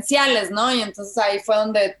esenciales, ¿no? Y entonces ahí fue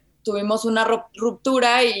donde tuvimos una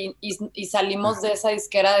ruptura y salimos de esa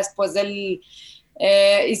disquera después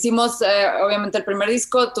hicimos obviamente el primer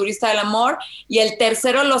disco, Turista del Amor, y el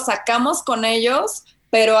tercero lo sacamos con ellos,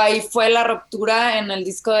 pero ahí fue la ruptura en el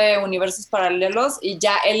disco de Universos Paralelos y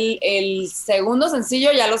ya el segundo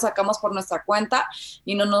sencillo ya lo sacamos por nuestra cuenta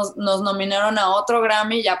y nos nominaron a otro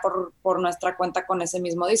Grammy ya por nuestra cuenta con ese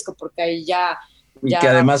mismo disco, porque ahí ya Y que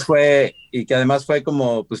además fue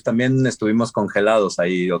como, pues también estuvimos congelados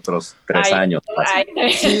ahí otros 3 años.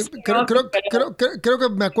 Sí, creo que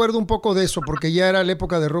me acuerdo un poco de eso, porque ya era la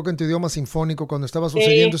época de Rock en tu idioma sinfónico cuando estaba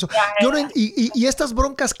sucediendo eso. Y estas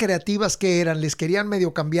broncas creativas que eran, ¿les querían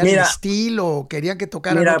medio cambiar el estilo o querían que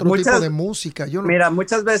tocaran otro tipo de música? Mira,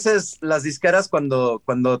 muchas veces las disqueras cuando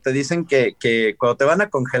te dicen que cuando te van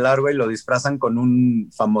a congelar, güey, lo disfrazan con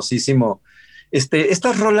un famosísimo...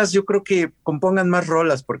 estas rolas yo creo que compongan más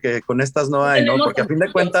rolas porque con estas no hay, ¿no? Porque a fin de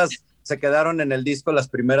cuentas se quedaron en el disco las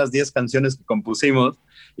primeras 10 canciones que compusimos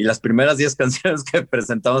y las primeras 10 canciones que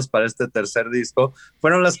presentamos para este tercer disco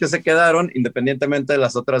fueron las que se quedaron independientemente de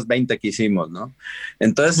las otras 20 que hicimos, ¿no?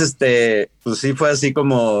 Entonces, pues sí fue así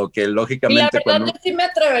como que lógicamente... Y la verdad yo sí me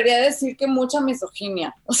atrevería a decir que mucha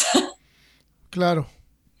misoginia, o sea... Claro.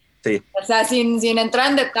 Sí. O sea, sin entrar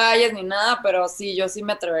en detalles ni nada, pero sí, yo sí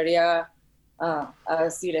me atrevería... A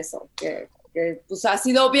decir eso, que pues ha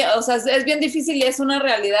sido bien, o sea, es bien difícil y es una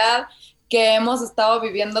realidad que hemos estado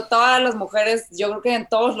viviendo todas las mujeres, yo creo que en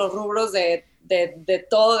todos los rubros de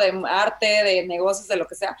todo, de arte, de negocios, de lo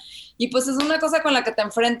que sea, y pues es una cosa con la que te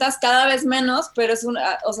enfrentas cada vez menos, pero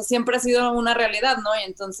o sea, siempre ha sido una realidad, ¿no? Y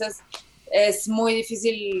entonces es muy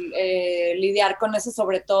difícil lidiar con eso,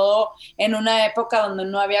 sobre todo en una época donde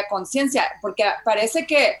no había conciencia, porque parece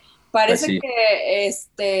que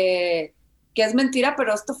que es mentira,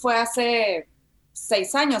 pero esto fue hace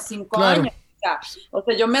 6 años, 5 años. O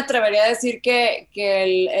sea, yo me atrevería a decir que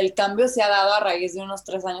el cambio se ha dado a raíz de unos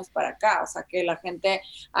 3 años para acá. O sea, que la gente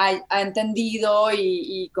ha entendido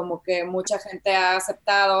y como que mucha gente ha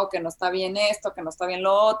aceptado que no está bien esto, que no está bien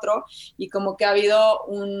lo otro, y como que ha habido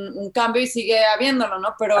un cambio y sigue habiéndolo,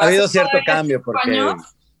 ¿no? Pero ha habido cierto cambio porque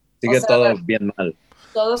sigue todo bien mal.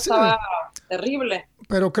 Todo estaba terrible.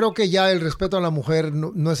 Pero creo que ya el respeto a la mujer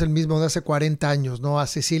no es el mismo de hace 40 años, ¿no? A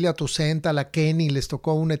Cecilia Toussaint, a la Kenny les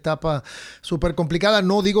tocó una etapa súper complicada.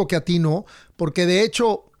 No digo que a ti no, porque de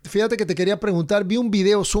hecho, fíjate que te quería preguntar, vi un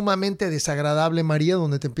video sumamente desagradable, María,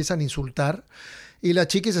 donde te empiezan a insultar. Y la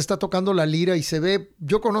Chiquis está tocando la lira y se ve,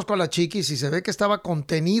 yo conozco a la Chiquis y se ve que estaba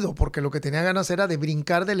contenido porque lo que tenía ganas era de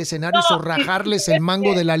brincar del escenario y zorrajarles el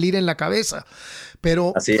mango de la lira en la cabeza.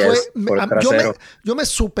 Pero así es, yo me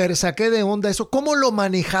súper saqué de onda eso. ¿Cómo lo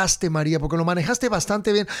manejaste, María? Porque lo manejaste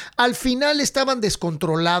bastante bien. Al final estaban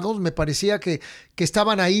descontrolados, me parecía que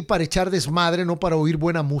estaban ahí para echar desmadre, no para oír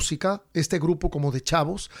buena música, este grupo como de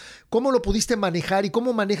chavos. ¿Cómo lo pudiste manejar y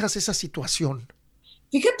cómo manejas esa situación?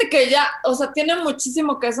 Fíjate que ya, o sea, tiene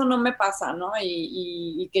muchísimo que eso no me pasa, ¿no?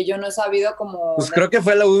 Y que yo no he sabido como... Pues creo que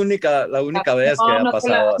fue la única vez que ha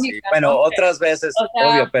pasado así. Bueno, ¿no? Otras veces, o sea,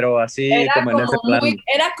 obvio, pero así como en ese plan.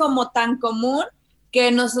 Era como tan común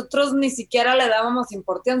que nosotros ni siquiera le dábamos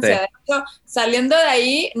importancia. Sí. De hecho, saliendo de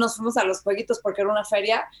ahí, nos fuimos a los jueguitos porque era una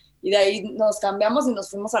feria, y de ahí nos cambiamos y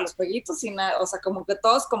nos fuimos a los jueguitos, y nada, o sea, como que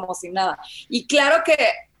todos como si nada. Y claro que...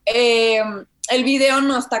 el video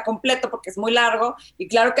no está completo porque es muy largo, y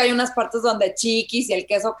claro que hay unas partes donde Chiquis y el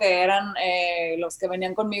Queso, que eran los que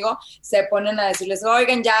venían conmigo, se ponen a decirles,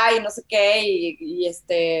 oigan ya, y no sé qué,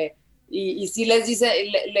 y sí les dice,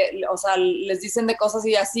 o sea, les dicen de cosas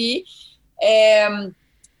y así,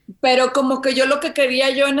 pero como que yo lo que quería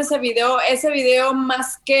yo en ese video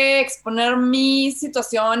más que exponer mi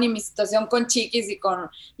situación y mi situación con Chiquis y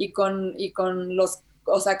con los,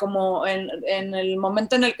 o sea, como en el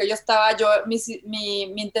momento en el que yo estaba,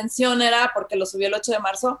 mi intención era, porque lo subí el 8 de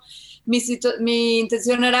marzo, mi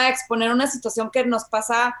intención era exponer una situación que nos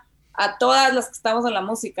pasa a todas las que estamos en la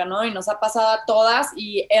música, ¿no? Y nos ha pasado a todas,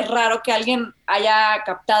 y es raro que alguien haya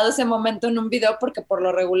captado ese momento en un video, porque por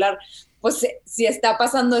lo regular, pues si está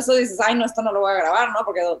pasando eso, dices, ay, no, esto no lo voy a grabar, ¿no?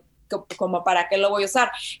 Porque como para qué lo voy a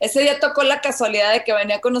usar. Ese día tocó la casualidad de que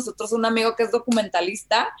venía con nosotros un amigo que es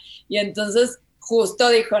documentalista, y entonces justo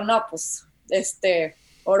dijo, no, pues,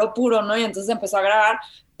 oro puro, ¿no? Y entonces empezó a grabar,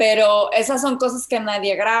 pero esas son cosas que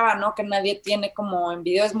nadie graba, ¿no? Que nadie tiene como en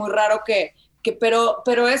video. Es muy raro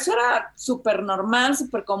pero eso era súper normal,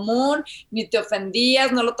 súper común, ni te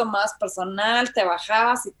ofendías, no lo tomabas personal, te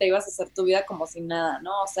bajabas y te ibas a hacer tu vida como si nada,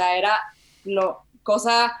 ¿no? O sea, era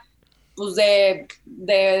cosa, pues,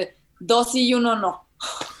 de 2 sí y 1 no,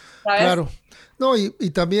 ¿sabes? Claro. No, y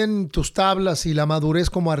también tus tablas y la madurez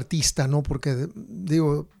como artista, ¿no? Porque,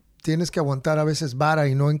 digo, tienes que aguantar a veces vara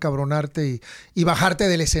y no encabronarte y bajarte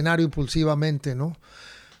del escenario impulsivamente, ¿no?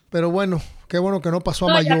 Pero bueno, qué bueno que no pasó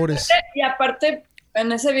a mayores. Y aparte,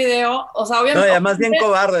 en ese video, o sea, obviamente... No, y además bien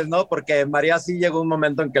cobardes, ¿no? Porque María sí llegó un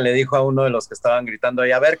momento en que le dijo a uno de los que estaban gritando,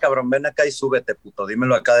 a ver, cabrón, ven acá y súbete, puto,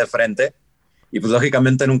 dímelo acá de frente. Y pues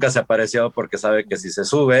lógicamente nunca se apareció porque sabe que si se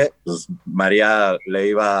sube, pues María le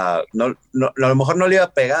iba, a lo mejor no le iba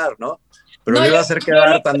a pegar, ¿no? pero No, lo iba a yo hacer quedar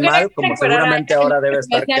no tan quería mal que como se encuerara. seguramente ahora debe Me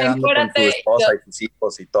estar decían, quedando con su encuérate. esposa y sus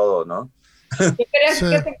hijos y todo, ¿no? Yo quería Sí.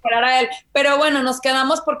 que se encuerara él, pero bueno, nos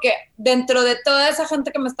quedamos porque dentro de toda esa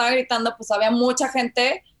gente que me estaba gritando, pues había mucha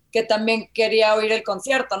gente que también quería oír el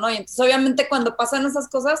concierto, ¿no? Y entonces obviamente cuando pasan esas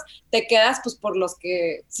cosas, te quedas pues por los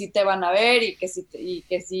que sí te van a ver y que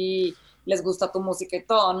sí les gusta tu música y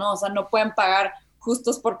todo, ¿no? O sea, no pueden pagar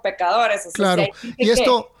justos por pecadores. O sea, Claro. si hay gente ¿Y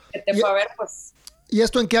esto, que te y, fue a ver, pues y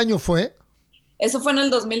esto en qué año fue? eso fue en el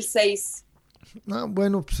 2006. Ah,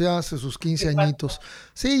 bueno, pues ya hace sus 15 Sí, añitos.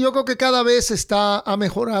 Sí, yo creo que cada vez ha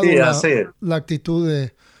mejorado Sí, hace, la actitud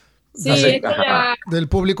Sí, de- eso ajá. ya, del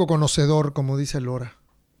público conocedor, como dice Lora.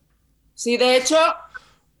 sí, de hecho,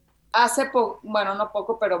 hace poco, bueno, no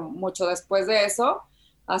poco, pero mucho después de eso,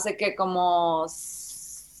 hace que como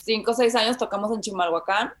 5 o 6 años tocamos en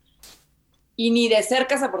Chimalhuacán y ni de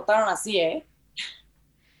cerca se portaron así, ¿eh?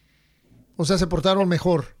 O sea, se portaron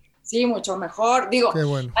mejor. Sí, mucho mejor. Digo, Qué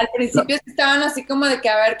bueno. al No, principio sí estaban así como de que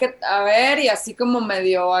a ver, y así como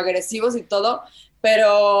medio agresivos y todo,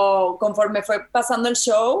 pero conforme fue pasando el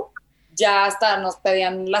show, ya hasta nos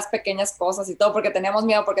pedían las pequeñas cosas y todo, porque teníamos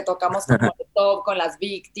miedo porque tocamos con Molotov, con Las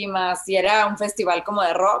Víctimas, y era un festival como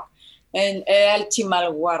de rock, era el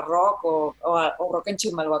Chimalhua Rock o Rock en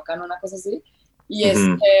Chimalhuacán, una cosa así. Y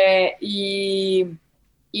ujú.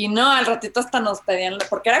 y no, al ratito hasta nos pedían,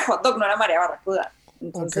 porque era hot dog, no era María Barracuda.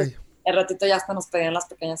 Entonces, Ok. el ratito ya hasta nos pedían las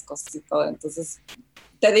pequeñas cosas y todo. Entonces,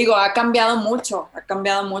 te digo, ha cambiado mucho,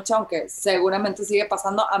 aunque seguramente sigue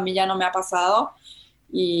pasando. A mí ya no me ha pasado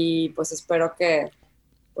y pues espero que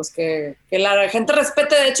la gente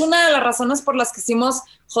respete. De hecho, una de las razones por las que hicimos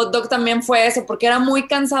Hot Dog también fue eso, porque era muy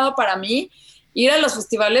cansado para mí ir a los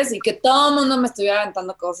festivales y que todo el mundo me estuviera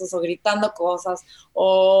aventando cosas o gritando cosas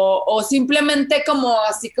o simplemente como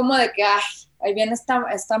así como de que, ay, ahí viene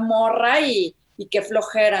esta morra y qué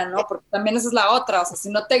flojera, ¿no? Porque también esa es la otra, o sea, si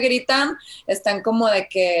no te gritan, están como de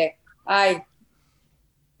que, ay,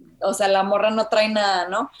 o sea, la morra no trae nada,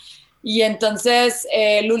 ¿no? Y entonces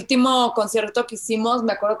el último concierto que hicimos,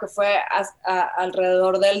 me acuerdo que fue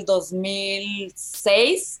alrededor del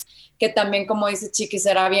 2006, que también, como dice Chiquis,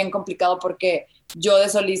 era bien complicado porque yo de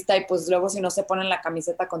solista y pues luego si no se ponen la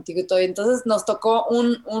camiseta contigo y todo. Y entonces nos tocó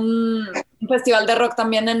un festival de rock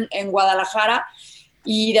también en Guadalajara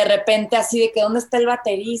y de repente así de que dónde está el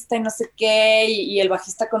baterista y no sé qué, y el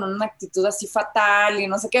bajista con una actitud así fatal y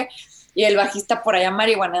no sé qué, y el bajista por allá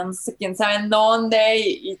marihuana, no sé quién sabe en dónde,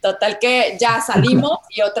 y total que ya salimos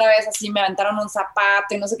y otra vez así me aventaron un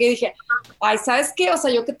zapato y no sé qué, y dije, ay, ¿sabes qué? O sea,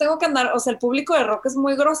 yo que tengo que andar, o sea, el público de rock es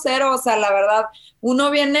muy grosero, o sea, la verdad, uno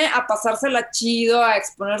viene a pasársela chido, a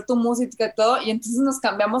exponer tu música y todo, y entonces nos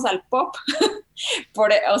cambiamos al pop,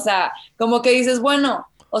 o sea, como que dices, bueno,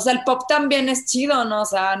 o sea, el pop también es chido, ¿no? O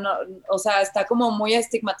sea, no, o sea, está como muy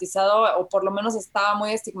estigmatizado, o por lo menos estaba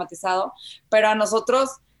muy estigmatizado, pero a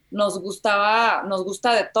nosotros nos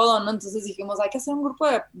gusta de todo, ¿no? Entonces dijimos, hay que hacer un grupo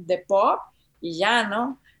de pop y ya,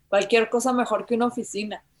 ¿no? Cualquier cosa mejor que una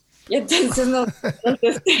oficina. Y entonces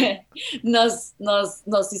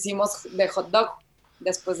nos hicimos de hot dog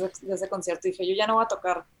después de ese concierto. Dije, yo ya no voy a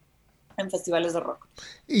tocar en festivales de rock.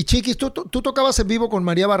 Y Chiquis, ¿tú tocabas en vivo con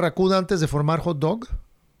María Barracuda antes de formar Hot Dog?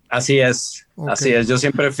 Así es, Ok. así es. Yo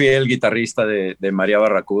siempre fui el guitarrista de María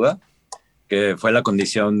Barracuda, que fue la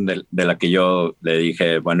condición de la que yo le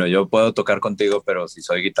dije, bueno, yo puedo tocar contigo, pero si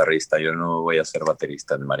soy guitarrista, yo no voy a ser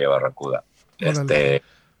baterista de María Barracuda. Órale.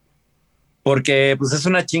 Porque pues es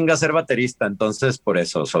una chinga ser baterista, entonces por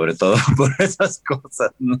eso, sobre todo por esas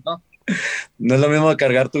cosas, ¿no? No es lo mismo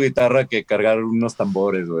cargar tu guitarra que cargar unos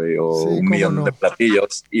tambores, güey, o Sí, un cómo millón de no.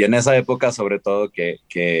 platillos. Y en esa época, sobre todo,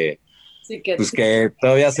 Sí, pues que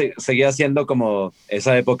todavía seguía siendo como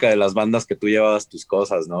esa época de las bandas que tú llevabas tus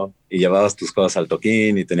cosas, ¿no? Y llevabas tus cosas al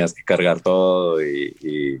toquín y tenías que cargar todo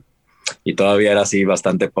y todavía era así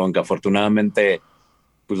bastante punk. Afortunadamente,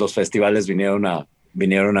 pues los festivales vinieron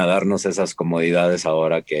a darnos esas comodidades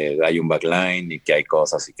ahora que hay un backline y que hay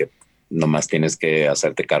cosas y que nomás tienes que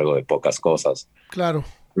hacerte cargo de pocas cosas. Claro.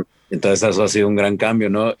 Entonces eso ha sido un gran cambio,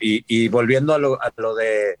 ¿no? Y volviendo a lo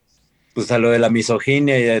de pues a lo de la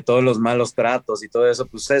misoginia y de todos los malos tratos y todo eso,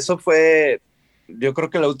 pues eso fue, yo creo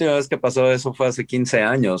que la última vez que pasó eso fue hace 15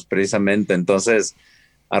 años precisamente. Entonces,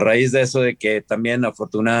 a raíz de eso de que también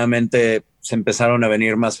afortunadamente se empezaron a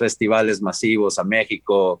venir más festivales masivos a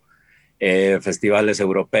México, festivales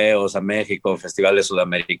europeos a México, festivales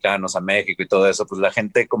sudamericanos a México y todo eso, pues la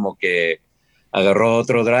gente como que agarró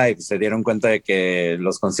otro drive, se dieron cuenta de que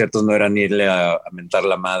los conciertos no eran irle a mentar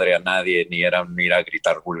la madre a nadie, ni eran ir a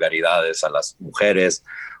gritar vulgaridades a las mujeres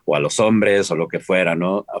o a los hombres o lo que fuera,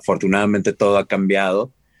 ¿no? Afortunadamente todo ha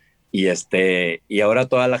cambiado y ahora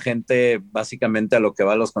toda la gente básicamente a lo que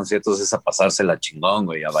va a los conciertos es a pasársela chingón,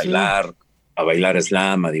 güey, a bailar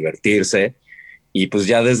slam, a divertirse. Y pues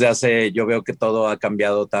ya desde yo veo que todo ha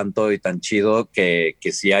cambiado tanto y tan chido que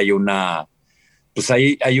sí hay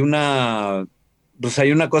hay una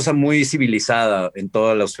cosa muy civilizada en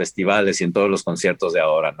todos los festivales y en todos los conciertos de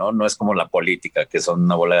ahora, ¿no? No es como la política, que son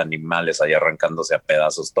una bola de animales ahí arrancándose a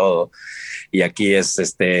pedazos todo. Y aquí es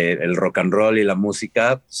el rock and roll, y la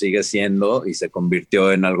música sigue siendo y se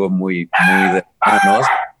convirtió en algo muy, muy de hermanos.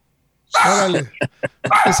 Órale.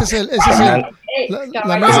 Ese es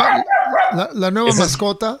la nueva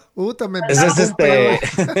mascota.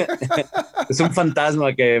 Es un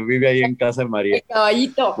fantasma que vive ahí en casa de María. El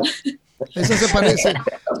caballito. Ese se parece.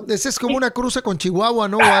 Ese es como una cruza con Chihuahua,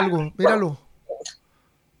 ¿no? O algo. Míralo.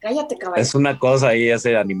 Cállate, caballito. Es una cosa ahí,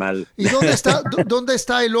 ese animal. ¿Y dónde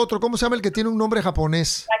está el otro? ¿Cómo se llama el que tiene un nombre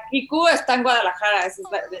japonés? La Kiku está en Guadalajara. Esa es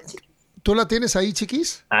la de Chiquis. ¿Tú la tienes ahí,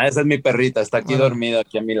 Chiquis? Esa es mi perrita. Está aquí dormida,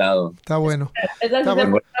 aquí a mi lado. Está bueno. Está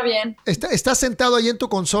bien. Está sentado ahí en tu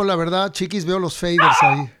consola, ¿verdad, Chiquis? Veo los faders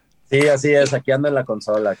ahí. Sí, así es. Aquí ando en la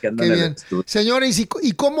consola. Aquí ando en el estudio. Señores,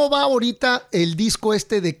 ¿y cómo va ahorita el disco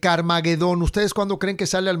de Carmageddon? ¿Ustedes cuándo creen que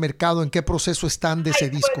sale al mercado? ¿En qué proceso están de ese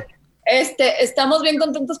disco? Estamos bien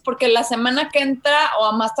contentos porque la semana que entra, o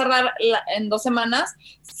a más tardar en 2 semanas,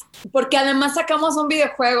 porque además sacamos un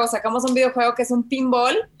videojuego que es un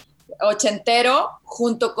pinball ochentero,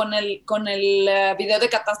 junto con el video de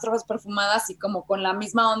Catástrofes Perfumadas y como con la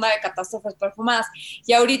misma onda de Catástrofes Perfumadas.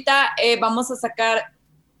 Y ahorita vamos a sacar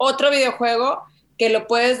otro videojuego que lo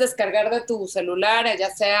puedes descargar de tu celular, ya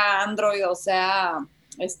sea Android o sea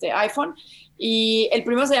iPhone. Y el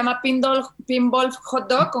primero se llama Pinball Hot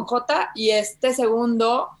Dog con J, y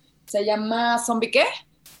segundo se llama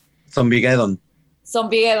Zombiegeddon.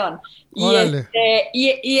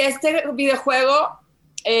 Y este videojuego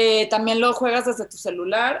también lo juegas desde tu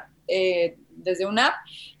celular, desde una app,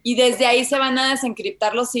 y desde ahí se van a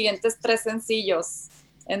desencriptar los siguientes 3 sencillos.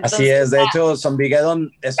 Entonces, así es, de hecho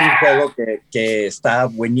Zombiegeddon es un juego que está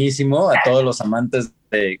buenísimo. A todos los amantes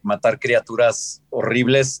de matar criaturas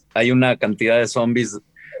horribles, hay una cantidad de zombies,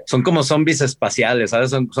 son como zombies espaciales,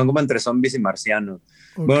 ¿sabes? Son como entre zombies y marcianos.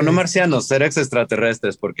 Okay. Bueno, no marcianos, seres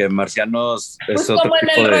extraterrestres, porque marcianos es otro como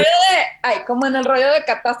tipo como en el rollo de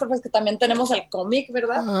Catástrofes, que también tenemos el cómic,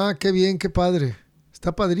 ¿verdad? Ah, qué bien, qué padre.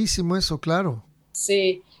 Está padrísimo eso, claro.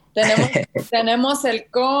 Sí, tenemos el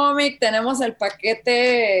cómic, tenemos el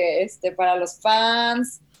paquete para los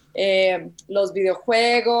fans, los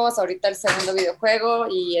videojuegos, ahorita el segundo videojuego,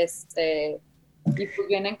 y y pues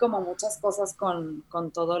vienen como muchas cosas con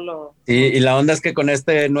todo lo... Sí, y la onda es que con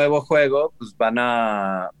este nuevo juego pues van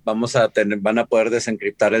a poder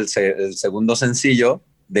desencriptar el segundo sencillo,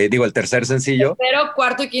 el tercer sencillo. Tercero,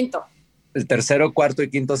 cuarto y quinto. El tercero, cuarto y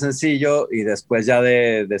quinto sencillo, y después ya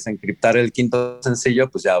de desencriptar el quinto sencillo,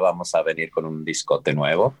 pues ya vamos a venir con un discote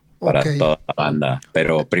nuevo para toda la banda.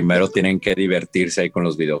 Pero primero tienen que divertirse ahí con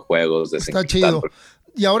los videojuegos. Está chido.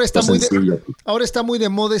 Y ahora está muy de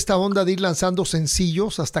moda esta onda de ir lanzando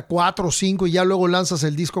sencillos, hasta 4 o 5, y ya luego lanzas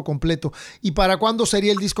el disco completo. ¿Y para cuándo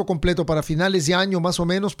sería el disco completo? ¿Para finales de año, más o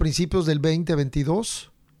menos, principios del 2022?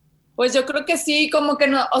 Pues yo creo que sí, como que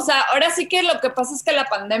no. O sea, ahora sí que lo que pasa es que la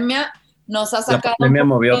pandemia nos ha sacado la pandemia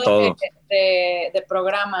movió todo de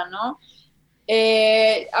programa, ¿no?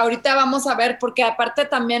 Ahorita vamos a ver, porque aparte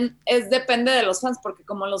también depende de los fans, porque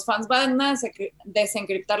como los fans van a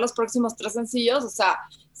desencriptar los próximos 3 sencillos, o sea,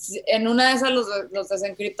 en una de esas los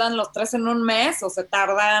desencriptan los 3 en un mes, o se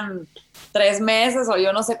tardan 3 meses, o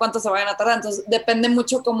yo no sé cuánto se vayan a tardar. Entonces depende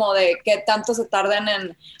mucho como de qué tanto se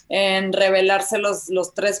tarden en revelarse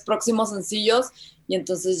los 3 próximos sencillos, y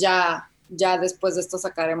entonces ya después de esto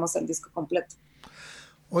sacaremos el disco completo.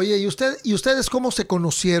 Oye, ¿y ustedes cómo se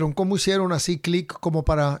conocieron? ¿Cómo hicieron así clic como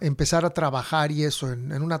para empezar a trabajar y eso?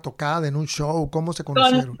 ¿En una tocada, en un show? ¿Cómo se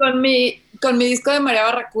conocieron? Con mi disco de María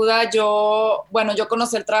Barracuda, yo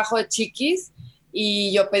conocí el trabajo de Chiquis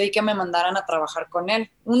y yo pedí que me mandaran a trabajar con él.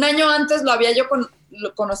 Un año antes lo había yo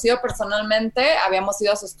conocido personalmente, habíamos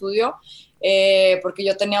ido a su estudio porque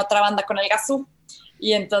yo tenía otra banda con el Gazú.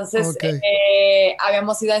 Y entonces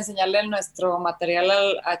habíamos ido a enseñarle nuestro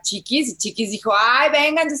material a Chiquis, y Chiquis dijo, ay,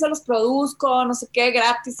 vengan, yo se los produzco, no sé qué,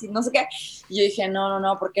 gratis y no sé qué. Y yo dije,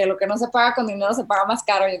 no, porque lo que no se paga con dinero se paga más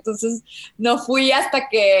caro. Y entonces no fui hasta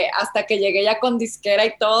que llegué ya con disquera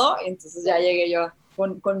y todo, y entonces ya llegué yo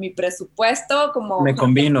con mi presupuesto. Me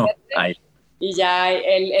convino. Y ya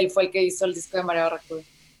él fue el que hizo el disco de María Barracuda.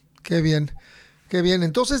 Qué bien. Qué bien,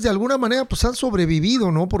 entonces de alguna manera pues han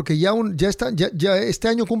sobrevivido, ¿no? Porque ya este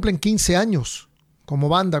año cumplen 15 años como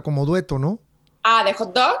banda, como dueto, ¿no? Ah, ¿de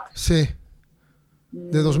Hot Dog? Sí.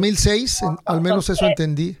 De 2006, al menos eso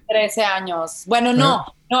entendí. 13 años. Bueno, no,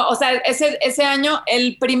 o sea, ese año,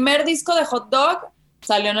 el primer disco de Hot Dog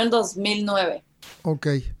salió en el 2009. Ok.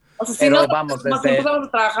 O sea, sí, pero nos vamos, empezamos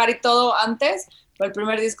a trabajar y todo antes, pero el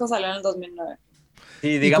primer disco salió en el 2009.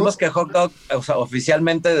 Sí, digamos que Hot Dog, o sea,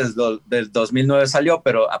 oficialmente desde el 2009 salió,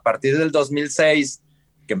 pero a partir del 2006,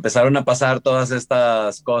 que empezaron a pasar todas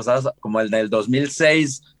estas cosas, como el del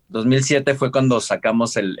 2006, 2007 fue cuando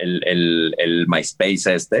sacamos el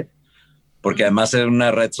MySpace porque además era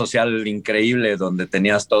una red social increíble donde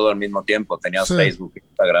tenías todo al mismo tiempo, tenías Facebook,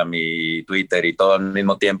 Instagram y Twitter y todo al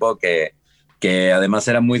mismo tiempo que además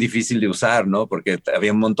era muy difícil de usar, ¿no? Porque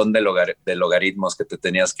había un montón de logaritmos que te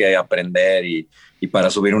tenías que aprender y para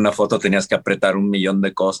subir una foto tenías que apretar 1,000,000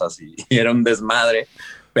 de cosas y era un desmadre,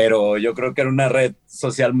 pero yo creo que era una red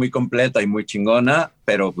social muy completa y muy chingona,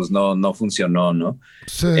 pero pues no funcionó, ¿no?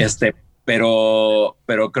 Sí. Pero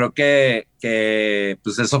creo que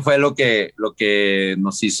pues eso fue lo que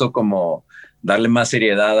nos hizo como darle más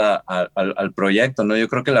seriedad al proyecto, ¿no? Yo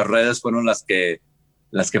creo que las redes fueron las que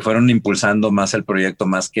fueron impulsando más el proyecto,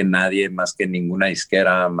 más que nadie, más que ninguna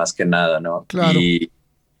disquera, más que nada, ¿no? Claro.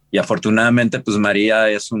 Y afortunadamente, pues María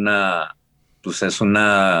es una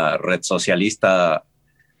red socialista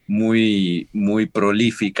muy, muy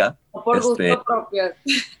prolífica. Por gusto propio.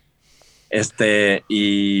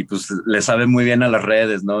 Y pues le sabe muy bien a las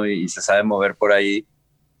redes, ¿no? Y se sabe mover por ahí.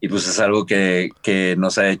 Y pues es algo que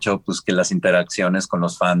nos ha hecho pues que las interacciones con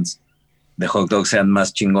los fans de Hot Dog sean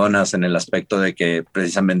más chingonas en el aspecto de que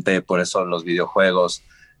precisamente por eso los videojuegos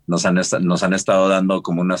nos han estado dando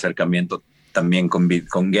como un acercamiento también con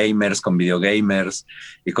gamers, con videogamers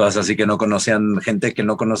y cosas así que no conocían, gente que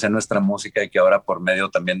no conocía nuestra música y que ahora por medio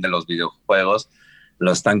también de los videojuegos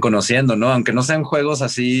lo están conociendo, ¿no? Aunque no sean juegos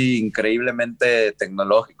así increíblemente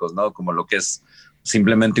tecnológicos, ¿no? Como lo que es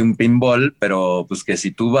simplemente un pinball, pero pues que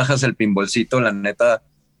si tú bajas el pinballcito, la neta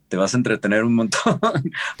te vas a entretener un montón.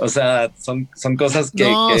 O sea, son cosas que,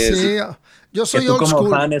 sí. Yo soy que tú old como school.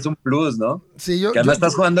 fan es un plus, ¿no? Sí, que además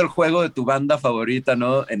estás jugando el juego de tu banda favorita,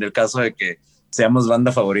 ¿no? En el caso de que seamos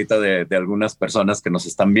banda favorita de algunas personas que nos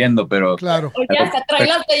están viendo, pero... Claro. Oye, hasta trae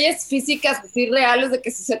las leyes físicas así reales de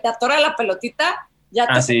que si se te atora la pelotita, ya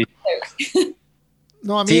te... sí.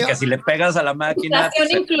 No, a mí, sí, que si le pegas a la máquina...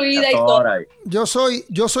 Pues, incluida y todo. Yo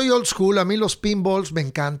soy old school, a mí los pinballs me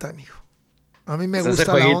encantan, hijo. A mí me gusta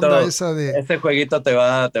la jueguito, onda esa de... Este jueguito te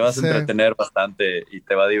vas a entretener bastante y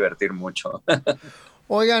te va a divertir mucho.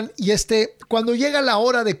 Oigan, y cuando llega la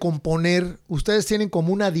hora de componer, ¿ustedes tienen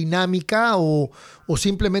como una dinámica o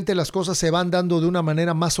simplemente las cosas se van dando de una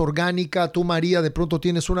manera más orgánica? Tú, María, de pronto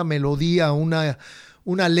tienes una melodía,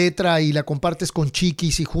 una letra y la compartes con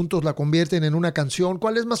Chiquis y juntos la convierten en una canción.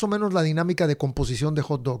 ¿Cuál es más o menos la dinámica de composición de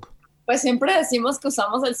Hot Dog? Pues siempre decimos que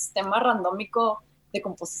usamos el sistema randómico de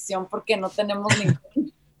composición porque no tenemos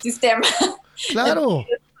ningún sistema. Claro.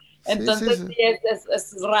 Entonces sí,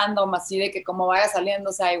 es random, así de que como vaya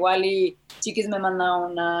saliendo, o sea, igual y Chiquis me manda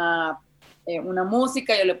una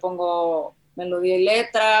música, yo le pongo melodía y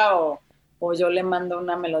letra, o yo le mando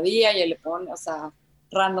una melodía y él le pone, o sea,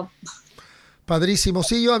 random. Padrísimo.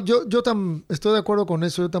 Sí, yo estoy de acuerdo con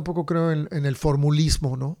eso. Yo tampoco creo en el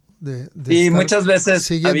formulismo, ¿no? Y muchas veces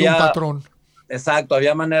siguiendo un patrón. Exacto,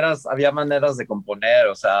 había maneras de componer,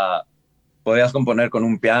 o sea, podías componer con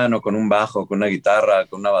un piano, con un bajo, con una guitarra,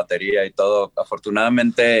 con una batería y todo.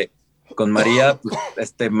 Afortunadamente, con María,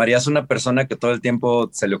 pues, María es una persona que todo el tiempo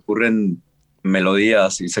se le ocurren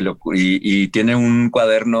melodías y tiene un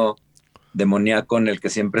cuaderno demoníaco en el que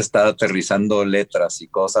siempre está aterrizando letras y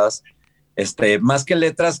cosas. Más que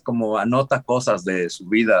letras, como anota cosas de su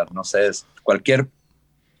vida, no sé, cualquier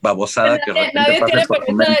babosada que nadie tiene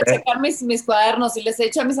permiso de checar mis cuadernos y les he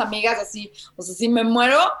dicho a mis amigas así, o sea, si me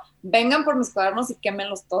muero, vengan por mis cuadernos y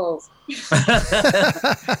quémenlos todos.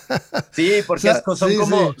 Sí, porque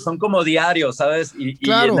son como diarios, ¿sabes? Y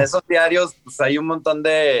en esos diarios pues, hay un montón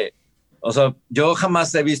de... O sea, yo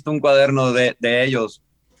jamás he visto un cuaderno de ellos,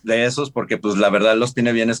 de esos, porque pues la verdad los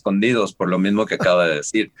tiene bien escondidos, por lo mismo que acaba de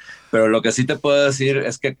decir. Pero lo que sí te puedo decir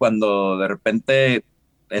es que cuando de repente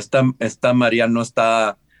esta María no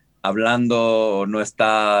está hablando o no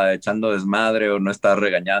está echando desmadre o no está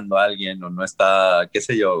regañando a alguien o no está, qué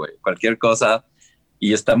sé yo, güey, cualquier cosa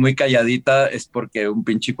y está muy calladita, es porque un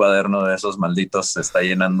pinche cuaderno de esos malditos se está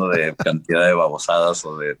llenando de cantidad de babosadas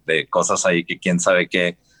o de cosas ahí que quién sabe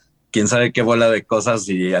qué bola de cosas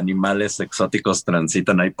y animales exóticos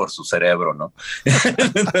transitan ahí por su cerebro, ¿no?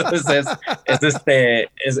 Entonces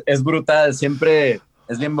es brutal, siempre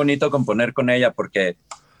es bien bonito componer con ella porque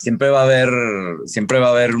siempre va a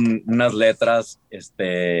haber unas letras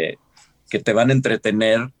que te van a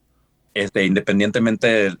entretener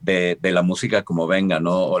independientemente de la música como venga,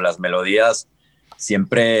 ¿no? O las melodías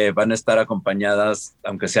siempre van a estar acompañadas,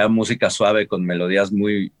 aunque sea música suave, con melodías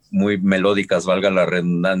muy, muy melódicas, valga la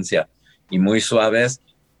redundancia, y muy suaves,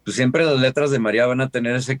 pues siempre las letras de María van a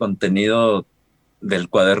tener ese contenido del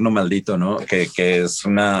cuaderno maldito, ¿no? Que es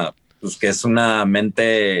una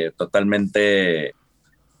mente totalmente,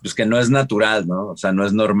 pues que no es natural, ¿no? O sea, no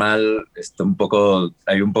es normal,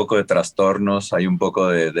 hay un poco de trastornos, hay un poco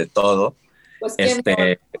de todo. Pues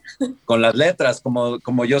que Con las letras,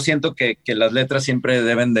 como yo siento que las letras siempre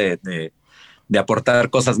deben de aportar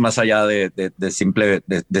cosas más allá de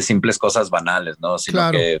simples cosas banales, ¿no? Sino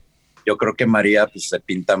Claro. que yo creo que María pues, se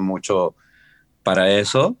pinta mucho para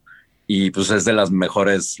eso y pues es de las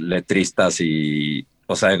mejores letristas y,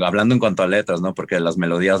 o sea, hablando en cuanto a letras, ¿no? Porque de las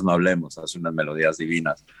melodías no hablemos, hace unas melodías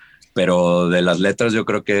divinas, pero de las letras yo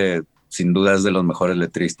creo que sin duda es de los mejores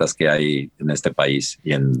letristas que hay en este país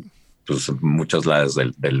y en pues, muchos lados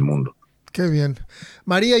del mundo. Qué bien.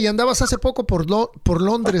 María, y andabas hace poco por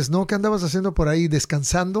Londres, ¿no? ¿Qué andabas haciendo por ahí?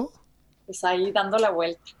 ¿Descansando? pues ahí dando la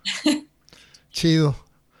vuelta. Chido.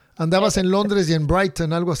 Andabas en Londres y en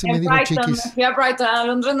Brighton, algo así me dijo Brighton, Chiquis. me fui a Brighton, a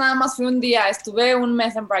Londres nada más fui un día, estuve un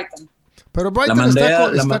mes en Brighton. Pero Brighton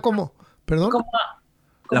está como... ¿Perdón?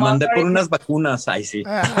 La mandé por unas vacunas, ay sí.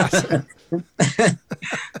 Ah, sí.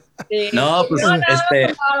 Sí. No, pues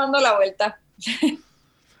estaba dando la vuelta.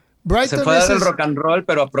 Brighton se fue a dar el rock and roll,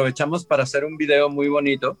 pero aprovechamos para hacer un video muy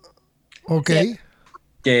bonito. Ok. Sí.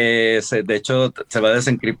 Que de hecho se va a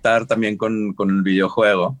desencriptar también con el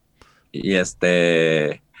videojuego. Y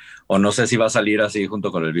o no sé si va a salir así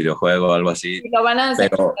junto con el videojuego o algo así. Y lo van a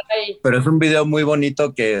desencriptar ahí. Pero es un video muy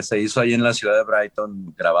bonito que se hizo ahí en la ciudad de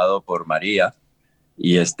Brighton, grabado por María.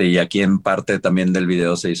 Y aquí en parte también del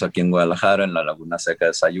video se hizo aquí en Guadalajara, en la Laguna Seca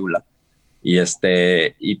de Sayula. Y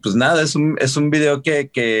pues nada, es un video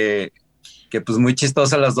que pues muy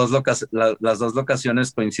chistosa, las dos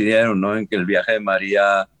locaciones coincidieron, ¿no? En que el viaje de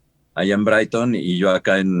María allá en Brighton y yo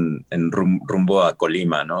acá en rumbo a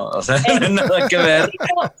Colima, ¿no? O sea, nada que ver.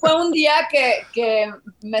 Fue un día que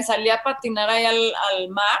me salí a patinar ahí al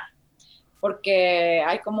mar, porque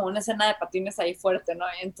hay como una escena de patines ahí fuerte, ¿no?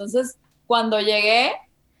 Entonces, cuando llegué,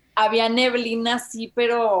 había neblina así,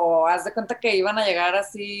 pero haz de cuenta que iban a llegar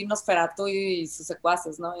así Nosferatu y sus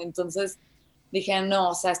secuaces, ¿no? Entonces dije,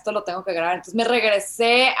 no, o sea, esto lo tengo que grabar. Entonces me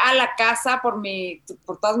regresé a la casa por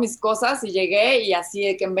todas mis cosas y llegué y así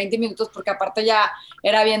de que en 20 minutos, porque aparte ya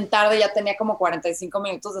era bien tarde, ya tenía como 45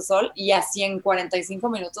 minutos de sol y así en 45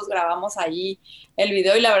 minutos grabamos ahí el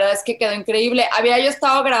video y la verdad es que quedó increíble. Había yo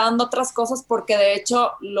estado grabando otras cosas porque de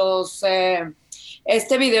hecho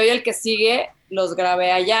este video y el que sigue los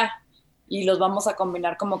grabé allá y los vamos a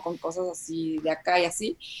combinar como con cosas así de acá y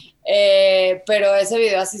así. Pero ese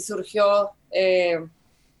video así surgió que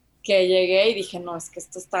llegué y dije, no, es que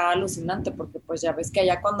esto está alucinante porque pues ya ves que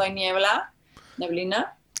allá cuando hay neblina.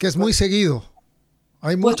 Que es muy seguido.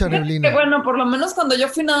 Hay mucha neblina. Que, bueno, por lo menos cuando yo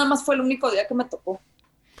fui nada más fue el único día que me tocó.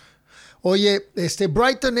 Oye,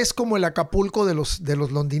 Brighton es como el Acapulco de los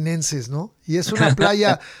londinenses, ¿no? Y es una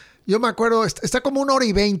playa... Yo me acuerdo, está como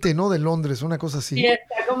 1:20, ¿no? De Londres, una cosa así. Sí,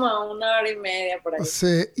 está como a 1:30 por ahí.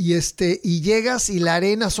 Sí, y llegas y la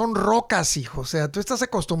arena son rocas, hijo. O sea, tú estás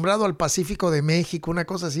acostumbrado al Pacífico de México, una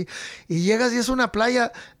cosa así. Y llegas y es una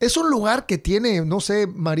playa, es un lugar que tiene, no sé,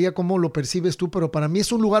 María, cómo lo percibes tú, pero para mí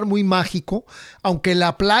es un lugar muy mágico, aunque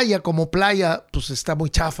la playa como playa, pues está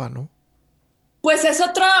muy chafa, ¿no? Pues es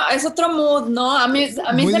otro mood, ¿no? A mí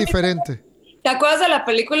muy diferente. ¿Te acuerdas de la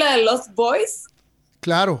película de Lost Boys?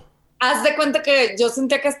 Claro. Haz de cuenta que yo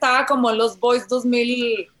sentía que estaba como Lost Boys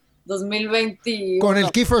 2021. Con el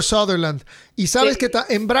Kiefer Sutherland. Y sabes que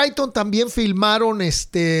en Brighton también filmaron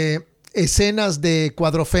escenas de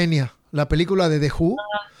Cuadrofenia, la película de The Who,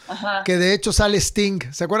 ajá. Que de hecho sale Sting.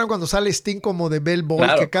 ¿Se acuerdan cuando sale Sting como de Bellboy,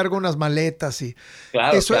 claro, que carga unas maletas? Y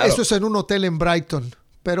claro, eso es en un hotel en Brighton.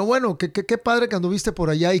 Pero bueno, qué padre que anduviste por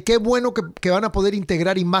allá y qué bueno que van a poder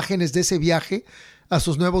integrar imágenes de ese viaje a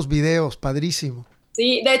sus nuevos videos. Padrísimo.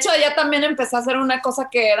 Sí, de hecho ya también empecé a hacer una cosa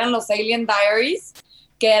que eran los Alien Diaries,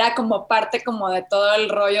 que era como parte como de todo el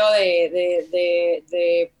rollo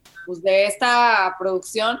de esta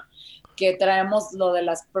producción, que traemos lo de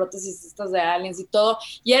las prótesis estas de aliens y todo,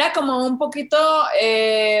 y era como un poquito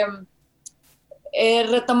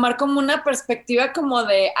retomar como una perspectiva como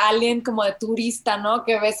de alien, como de turista, ¿no?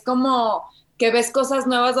 Que ves cosas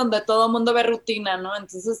nuevas donde todo el mundo ve rutina, ¿no?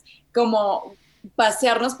 Entonces, como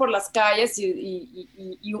pasearnos por las calles y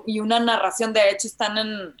una narración, de hecho están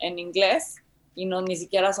en inglés y no ni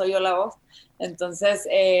siquiera soy yo la voz. Entonces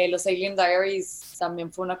los Alien Diaries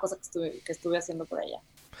también fue una cosa que estuve haciendo por allá.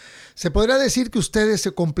 Se podría decir que ustedes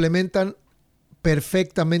se complementan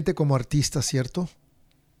perfectamente como artistas, ¿cierto?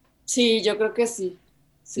 Sí, yo creo que sí.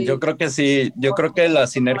 Sí. Yo creo que sí. Yo creo que la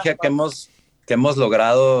sinergia que hemos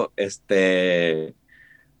logrado,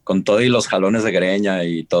 con todo y los jalones de greña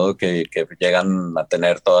y todo que llegan a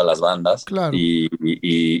tener todas las bandas. Claro.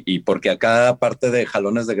 Y porque acá, aparte de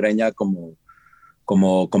jalones de greña como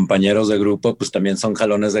compañeros de grupo, pues también son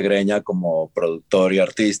jalones de greña como productor y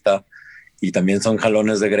artista. Y también son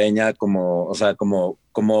jalones de greña como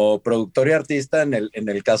productor y artista en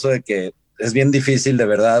el caso de que es bien difícil de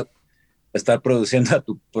verdad estar produciendo a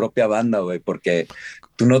tu propia banda, güey, porque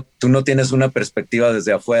tú no tienes una perspectiva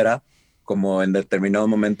desde afuera, como en determinado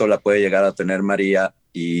momento la puede llegar a tener María,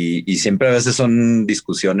 y siempre a veces son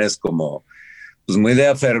discusiones como, pues muy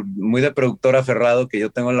de productor aferrado, que yo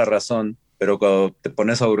tengo la razón, pero cuando te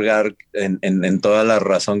pones a hurgar en toda la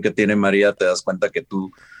razón que tiene María, te das cuenta que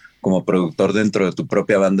tú, como productor dentro de tu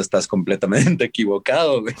propia banda, estás completamente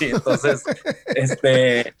equivocado, güey. Entonces, sí.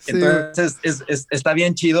 Entonces está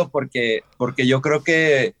bien chido porque yo creo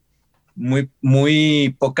que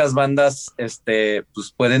muy pocas bandas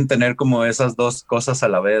pues pueden tener como esas dos cosas a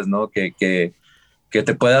la vez, ¿no? Que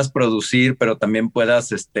te puedas producir, pero también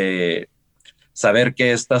puedas saber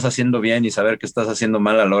qué estás haciendo bien y saber qué estás haciendo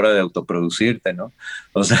mal a la hora de autoproducirte, ¿no?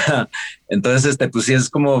 O sea, entonces, pues sí es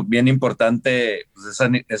como bien importante, pues,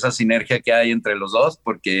 esa sinergia que hay entre los dos,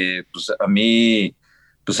 porque pues a mí,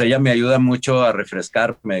 pues ella me ayuda mucho a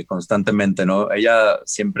refrescarme constantemente, ¿no? Ella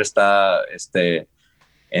siempre está,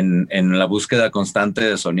 en la búsqueda constante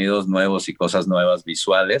de sonidos nuevos y cosas nuevas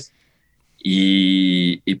visuales,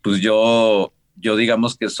 y pues yo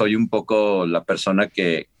digamos que soy un poco la persona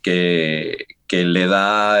que le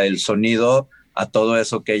da el sonido a todo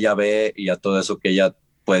eso que ella ve y a todo eso que ella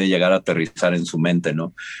puede llegar a aterrizar en su mente,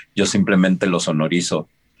 ¿no? Yo simplemente lo sonorizo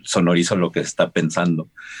lo que está pensando,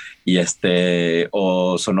 y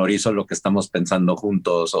o sonorizo lo que estamos pensando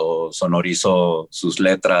juntos, o sonorizo sus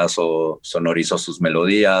letras, o sonorizo sus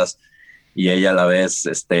melodías, y ella a la vez,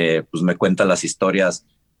 pues me cuenta las historias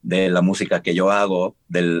de la música que yo hago,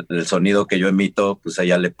 del sonido que yo emito, pues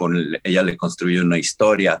ella le construye una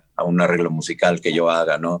historia a un arreglo musical que yo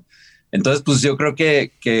haga, ¿no? Entonces, pues yo creo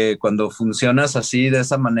que cuando funcionas así, de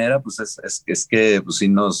esa manera, pues es que, pues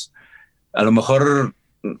sí a lo mejor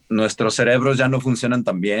nuestros cerebros ya no funcionan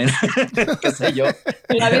tan bien, qué sé yo.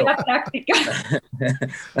 La vida práctica.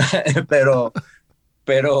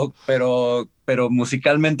 pero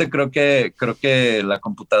musicalmente creo que la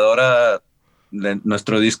computadora de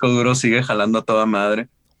nuestro disco duro sigue jalando a toda madre,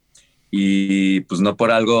 y pues no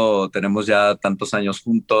por algo tenemos ya tantos años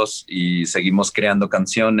juntos y seguimos creando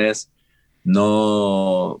canciones.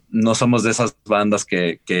 No somos de esas bandas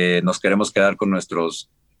que nos queremos quedar con nuestros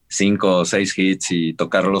 5 o 6 hits y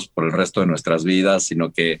tocarlos por el resto de nuestras vidas,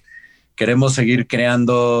 sino que queremos seguir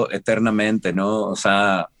creando eternamente, ¿no? O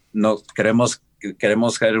sea, no queremos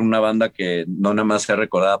ser una banda que no nada más sea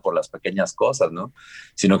recordada por las pequeñas cosas, ¿no?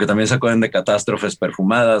 Sino que también se acuerden de Catástrofes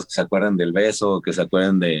Perfumadas, que se acuerden del Beso, que se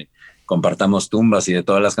acuerden de Compartamos Tumbas y de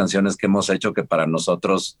todas las canciones que hemos hecho que para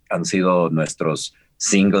nosotros han sido nuestros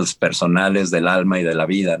singles personales del alma y de la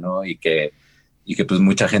vida, ¿no? Y que pues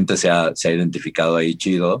mucha gente se ha identificado ahí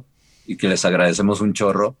chido, y que les agradecemos un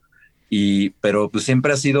chorro. Pero pues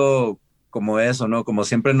siempre ha sido como eso, ¿no? Como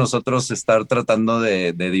siempre nosotros estar tratando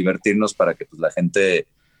de divertirnos para que pues la gente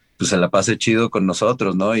pues se la pase chido con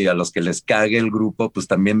nosotros, ¿no? Y a los que les cague el grupo, pues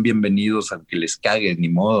también bienvenidos, aunque les cague, ni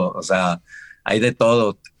modo. O sea, hay de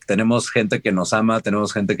todo. Tenemos gente que nos ama,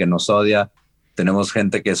 tenemos gente que nos odia, tenemos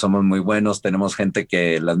gente que somos muy buenos, tenemos gente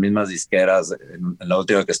que las mismas disqueras, en la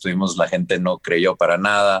última que estuvimos, la gente no creyó para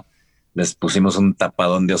nada. Les pusimos un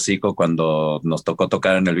tapadón de hocico cuando nos tocó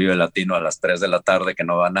tocar en el Vive Latino a las 3 de la tarde, que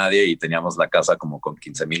no va nadie, y teníamos la casa como con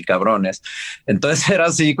 15,000 cabrones. Entonces era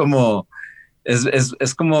así como,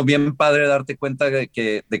 es como bien padre darte cuenta de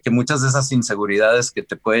que muchas de esas inseguridades que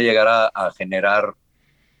te puede llegar a generar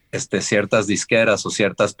ciertas disqueras o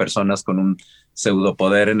ciertas personas con un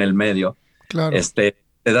pseudopoder en el medio, claro.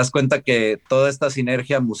 Te das cuenta que toda esta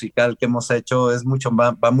sinergia musical que hemos hecho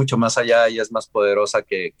va mucho más allá y es más poderosa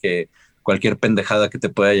que cualquier pendejada que te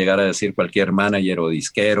pueda llegar a decir cualquier manager o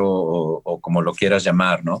disquero o como lo quieras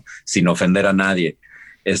llamar, ¿no? Sin ofender a nadie.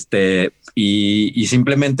 Y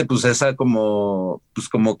simplemente pues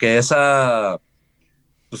como que esa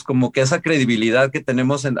credibilidad que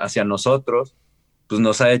tenemos hacia nosotros, pues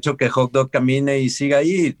nos ha hecho que Hot Dog camine y siga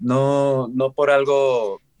ahí. No por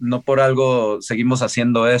algo seguimos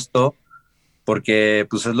haciendo esto, porque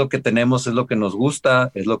pues es lo que tenemos, es lo que nos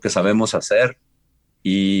gusta, es lo que sabemos hacer,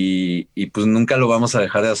 y pues nunca lo vamos a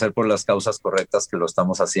dejar de hacer por las causas correctas que lo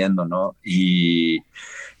estamos haciendo, ¿no? Y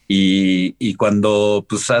y cuando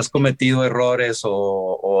pues has cometido errores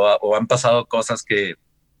o han pasado cosas que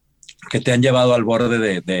te han llevado al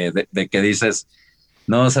borde de que dices,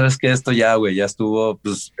 no, sabes que esto ya, güey, ya estuvo,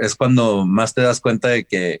 pues es cuando más te das cuenta de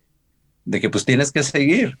que pues tienes que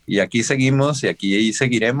seguir, y aquí seguimos y aquí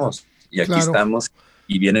seguiremos y aquí Claro. estamos,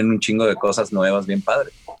 y vienen un chingo de cosas nuevas bien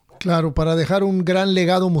padres. Claro, para dejar un gran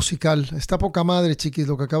legado musical. Está poca madre, chiquis,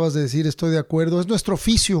 lo que acabas de decir, estoy de acuerdo. Es nuestro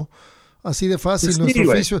oficio, así de fácil, Sí, nuestro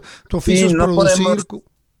güey. oficio. Tu oficio Sí, es no producir, podemos,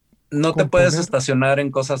 no te puedes componer. estacionar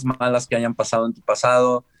en cosas malas que hayan pasado en tu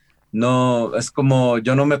pasado. No, es como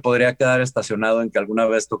yo no me podría quedar estacionado en que alguna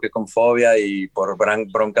vez toqué con Fobia y por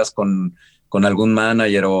broncas con algún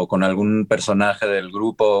manager o con algún personaje del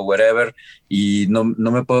grupo o whatever, y no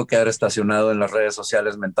me puedo quedar estacionado en las redes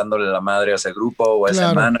sociales mentándole la madre a ese grupo o a ese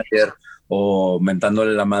Claro. manager o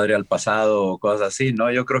mentándole la madre al pasado o cosas así,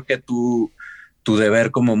 ¿no? Yo creo que tu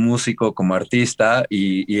deber como músico, como artista,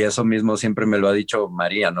 y eso mismo siempre me lo ha dicho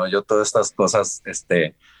María, ¿no? Yo todas estas cosas,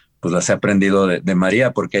 pues las he aprendido de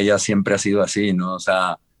María, porque ella siempre ha sido así, ¿no? O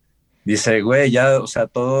sea, dice, güey, ya, o sea,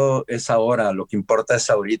 todo es ahora, lo que importa es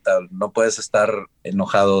ahorita, no puedes estar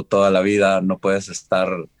enojado toda la vida, no puedes estar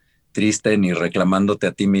triste ni reclamándote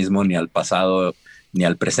a ti mismo, ni al pasado, ni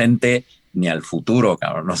al presente, ni al futuro,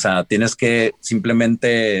 cabrón. O sea, tienes que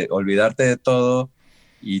simplemente olvidarte de todo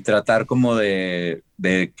y tratar como de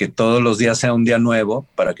que todos los días sea un día nuevo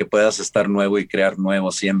para que puedas estar nuevo y crear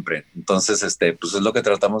nuevo siempre. Entonces, pues es lo que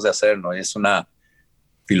tratamos de hacer, ¿no? Y es una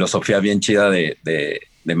filosofía bien chida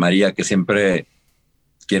de María, que siempre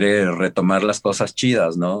quiere retomar las cosas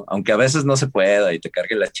chidas, ¿no? Aunque a veces no se pueda y te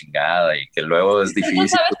cargue la chingada y que luego es difícil,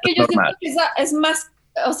 ¿Sabes pues que es yo siento normal. que es más,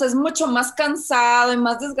 o sea, es mucho más cansado y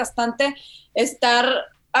más desgastante estar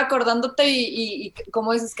acordándote y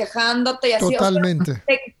como dices, quejándote y así? Totalmente. O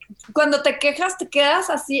sea, cuando te quejas te quedas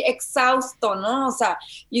así exhausto, ¿no? O sea,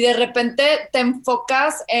 y de repente te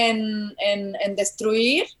enfocas en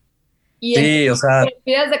destruir y Sí, o sea, te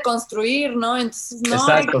olvidas de construir, ¿no? Entonces, no,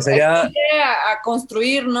 exacto, hay sería, que ir a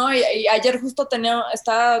construir, ¿no? Y ayer justo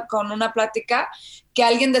estaba con una plática que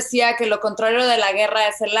alguien decía que lo contrario de la guerra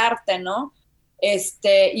es el arte, ¿no?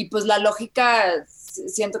 Y pues la lógica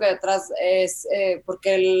siento que detrás es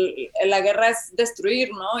porque la guerra es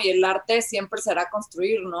destruir, ¿no? Y el arte siempre será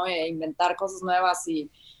construir, ¿no? E inventar cosas nuevas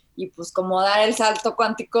y pues como dar el salto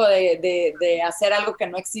cuántico de hacer algo que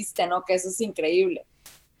no existe, ¿no? Que eso es increíble.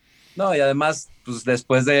 no, y además, pues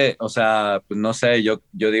después de, o sea, pues no sé, yo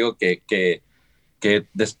digo que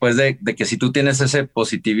después de que si tú tienes ese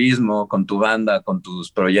positivismo con tu banda, con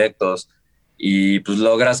tus proyectos, y pues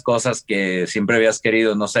logras cosas que siempre habías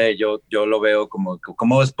querido, no sé, yo lo veo como,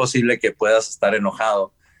 ¿cómo es posible que puedas estar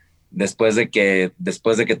enojado después de que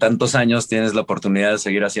tantos años tienes la oportunidad de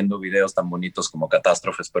seguir haciendo videos tan bonitos como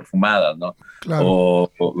Catástrofes Perfumadas, ¿no? Claro.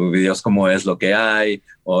 O videos como Es lo que hay,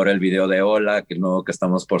 o ahora el video de Hola, que nuevo que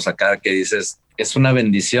estamos por sacar, que dices, es una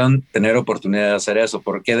bendición tener oportunidad de hacer eso.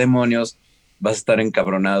 ¿Por qué demonios vas a estar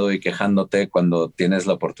encabronado y quejándote cuando tienes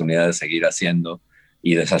la oportunidad de seguir haciendo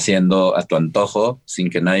y deshaciendo a tu antojo sin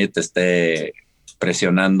que nadie te esté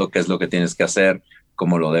presionando qué es lo que tienes que hacer,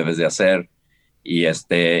 cómo lo debes de hacer? Y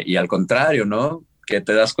al contrario, ¿no? Que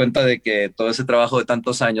te das cuenta de que todo ese trabajo de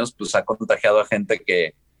tantos años, pues ha contagiado a gente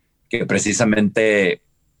que precisamente,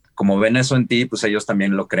 como ven eso en ti, pues ellos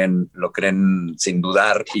también lo creen sin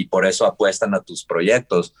dudar, y por eso apuestan a tus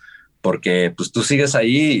proyectos, porque pues tú sigues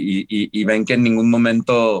ahí y ven que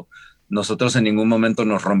nosotros en ningún momento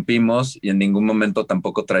nos rompimos y en ningún momento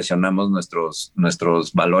tampoco traicionamos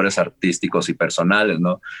nuestros valores artísticos y personales,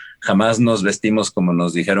 ¿no? Jamás nos vestimos como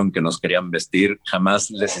nos dijeron que nos querían vestir,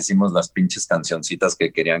 jamás les hicimos las pinches cancioncitas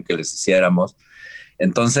que querían que les hiciéramos.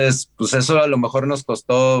 Entonces, pues eso a lo mejor nos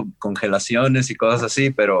costó congelaciones y cosas así,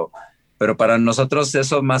 pero para nosotros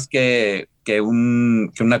eso más que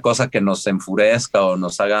una cosa que nos enfurezca o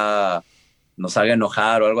nos haga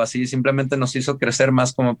enojar o algo así, simplemente nos hizo crecer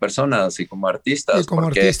más como personas y como artistas. Y como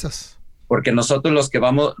porque, artistas. Porque nosotros los que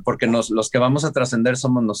vamos a trascender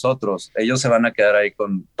somos nosotros. Ellos se van a quedar ahí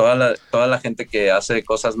con toda la gente que hace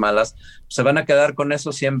cosas malas, se van a quedar con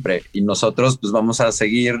eso siempre, y nosotros pues vamos a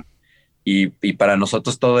seguir, y para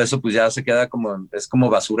nosotros todo eso pues ya se queda es como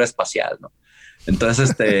basura espacial, ¿no?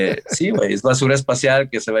 Entonces, sí, güey, es basura espacial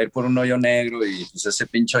que se va a ir por un hoyo negro, y pues ese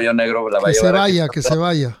pinche hoyo negro la va a llevar. Que se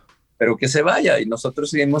vaya. Pero que se vaya, y nosotros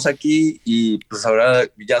seguimos aquí, y pues ahora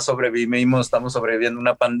ya sobrevivimos, estamos sobreviviendo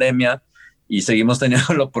una pandemia y seguimos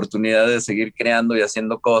teniendo la oportunidad de seguir creando y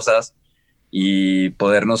haciendo cosas y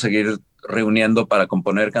podernos seguir reuniendo para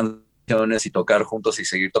componer canciones y tocar juntos y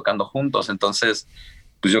seguir tocando juntos. Entonces,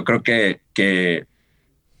 pues yo creo que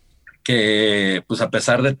pues a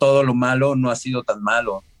pesar de todo lo malo, no ha sido tan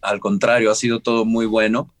malo. al contrario, ha sido todo muy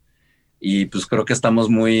bueno y pues creo que estamos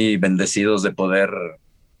muy bendecidos de poder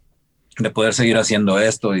seguir haciendo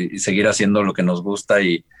esto y seguir haciendo lo que nos gusta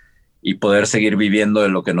y poder seguir viviendo de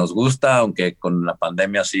lo que nos gusta, aunque con la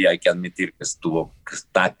pandemia sí hay que admitir que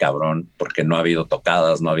está cabrón, porque no ha habido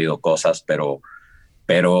tocadas, no ha habido cosas, pero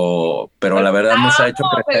la verdad nos ha hecho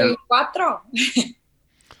crecer. El 4.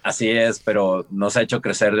 Así es, pero nos ha hecho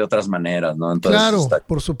crecer de otras maneras, ¿no? Entonces, claro,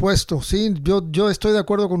 por supuesto, sí, yo estoy de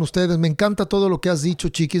acuerdo con ustedes, me encanta todo lo que has dicho,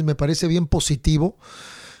 Chiquis, me parece bien positivo,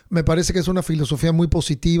 me parece que es una filosofía muy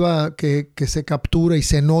positiva que se captura y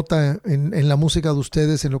se nota en la música de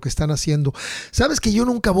ustedes, en lo que están haciendo. ¿Sabes que yo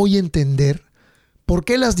nunca voy a entender por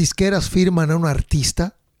qué las disqueras firman a un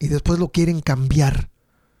artista y después lo quieren cambiar?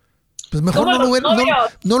 Pues mejor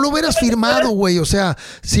no lo hubieras firmado, güey. O sea,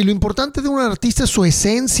 si lo importante de un artista es su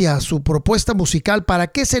esencia, su propuesta musical, ¿para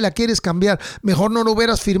qué se la quieres cambiar? Mejor no lo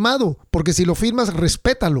hubieras firmado, porque si lo firmas,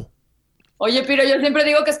 respétalo. Oye, Piro, yo siempre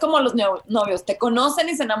digo que es como los novios. Te conocen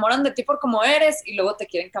y se enamoran de ti por cómo eres y luego te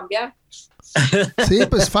quieren cambiar. Sí,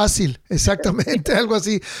 pues fácil, exactamente, algo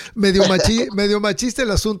así, medio machista el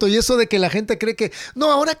asunto. Y eso de que la gente cree que,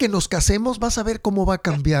 no, ahora que nos casemos vas a ver cómo va a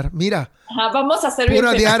cambiar. Mira, vamos a hacer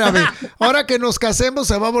pura de árabe. Ahora que nos casemos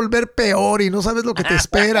se va a volver peor y no sabes lo que te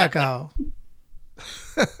espera, cabrón.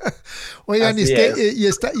 Oigan,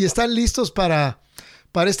 y están listos para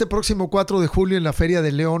este próximo 4 de julio en la Feria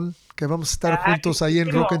de León, que vamos a estar juntos ahí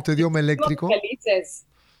en Rock en tu idioma eléctrico. Felices.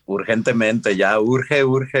 Urgentemente, ya urge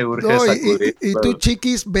No, sacudir. y tú,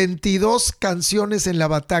 Chiquis, 22 canciones en la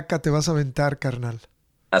bataca te vas a aventar, carnal.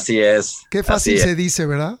 Así es. Qué fácil se dice,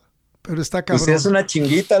 ¿verdad? Pero está cabrón. Pues es una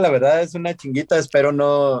chinguita, la verdad, es una chinguita.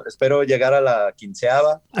 Espero llegar a la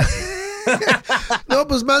 15ª. No,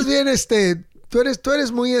 pues más bien, tú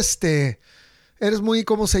eres muy,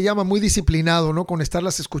 ¿cómo se llama? Muy disciplinado, ¿no? Con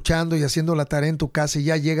estarlas escuchando y haciendo la tarea en tu casa y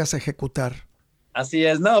ya llegas a ejecutar. Así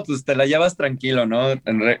es, no, pues te la llevas tranquilo, ¿no?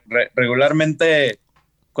 Regularmente,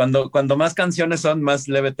 cuando más canciones son, más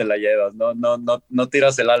leve te la llevas, no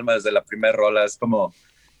tiras el alma desde la primera rola,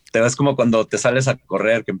 te ves como cuando te sales a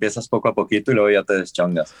correr, que empiezas poco a poquito y luego ya te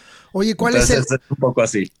deschongas. Oye, es un poco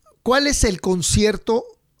así. ¿Cuál es el concierto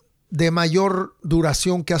de mayor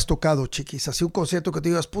duración que has tocado, Chiquis? Así un concierto que te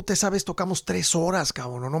digas, puta, esa vez tocamos 3 horas,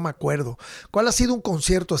 cabrón, no me acuerdo. ¿Cuál ha sido un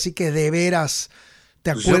concierto así que de veras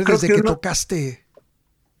te acuerdas de que tocaste?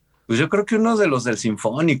 Pues yo creo que uno de los del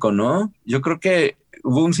Sinfónico, ¿no? Yo creo que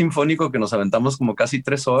hubo un Sinfónico que nos aventamos como casi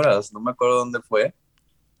 3 horas, no me acuerdo dónde fue,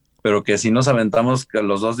 pero que sí nos aventamos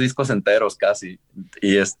los 2 discos enteros casi.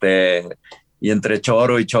 Y entre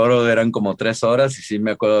choro y choro eran como 3 horas y sí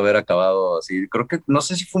me acuerdo de haber acabado así. Creo que, no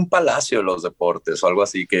sé si fue un Palacio de los Deportes o algo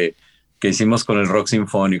así que hicimos con el Rock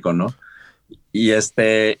Sinfónico, ¿no? Y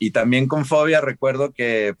también con Fobia recuerdo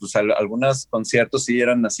que pues algunos conciertos sí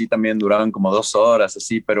eran así, también duraban como 2 horas,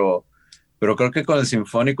 así, pero creo que con el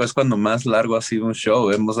Sinfónico es cuando más largo ha sido un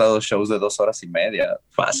show. Hemos dado shows de 2 horas y media,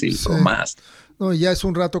 fácil, sí. O más. No, ya es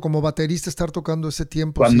un rato como baterista estar tocando ese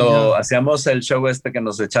tiempo. Cuando hacíamos el show que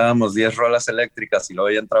nos echábamos 10 rolas eléctricas y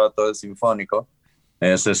luego ya entraba todo el Sinfónico,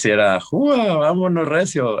 ese sí era, vámonos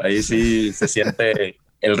recio. Ahí sí se siente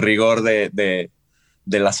el rigor de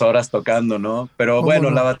las horas tocando, ¿no? Pero bueno,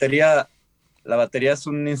 no? la batería es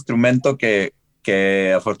un instrumento que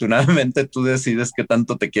afortunadamente tú decides qué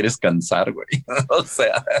tanto te quieres cansar, güey. O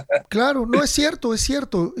sea. Claro, no, es cierto.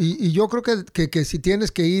 Y yo creo que si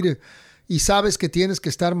tienes que ir y sabes que tienes que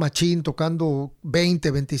estar machín tocando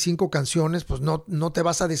 20, 25 canciones, pues no te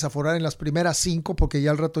vas a desaforar en las primeras 5 porque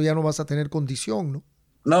ya al rato ya no vas a tener condición, ¿no?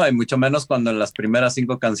 No, y mucho menos cuando en las primeras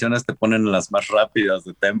 5 canciones te ponen las más rápidas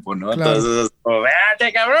de tempo, ¿no? Claro. Entonces es como,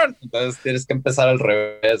 ¡véate, cabrón! Entonces tienes que empezar al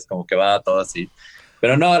revés, como que va todo así.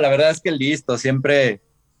 Pero no, la verdad es que listo, siempre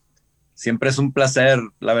es un placer.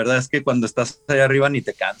 La verdad es que cuando estás allá arriba ni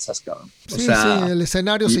te cansas, cabrón. O sea, el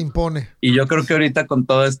escenario se impone. Y yo creo que ahorita con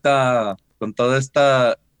toda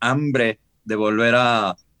esta hambre de volver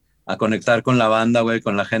a conectar con la banda, güey,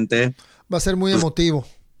 con la gente. Va a ser muy emotivo.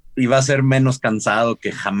 Y va a ser menos cansado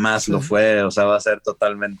que jamás lo fue. O sea, va a ser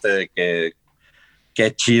totalmente de que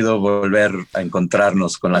qué chido volver a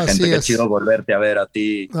encontrarnos con la gente. Qué chido volverte a ver a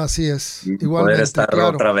ti. Así es. Igualmente, poder estar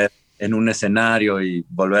otra vez en un escenario y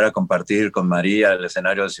volver a compartir con María el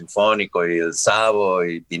escenario del Sinfónico y el Sabo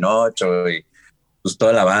y Pinocho y pues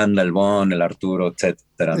toda la banda, el Bon, el Arturo,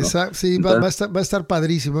 etcétera, ¿no? Exacto, sí. Entonces, va a estar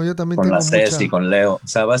padrísimo. Yo también con tengo la Ceci, con Leo. O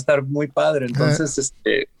sea, va a estar muy padre. Entonces,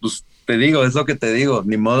 pues te digo, es lo que te digo.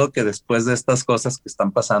 Ni modo que después de estas cosas que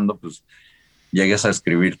están pasando, pues llegues a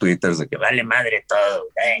escribir twitters de que vale madre todo.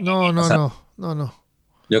 No.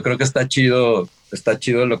 Yo creo que está chido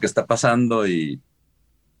lo que está pasando y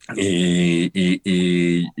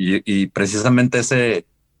Y precisamente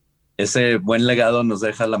ese buen legado nos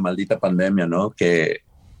deja la maldita pandemia, ¿no? Que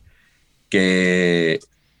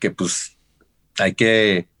pues hay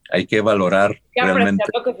que valorar Hay que realmente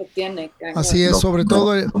apreciar lo que se tiene. Así es, sobre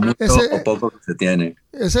todo lo mucho o poco que se tiene.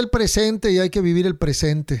 Es el presente y hay que vivir el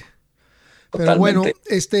presente. Pero Totalmente. bueno,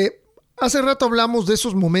 hace rato hablamos de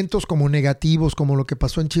esos momentos como negativos, como lo que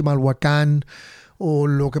pasó en Chimalhuacán o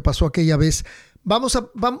lo que pasó aquella vez.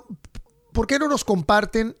 ¿Por qué no nos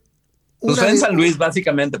comparten? Pues fue en San Luis,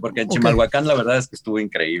 básicamente, porque en Chimalhuacán la verdad es que estuvo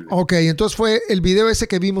increíble. Ok, entonces el video ese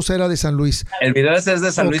que vimos era de San Luis. El video ese es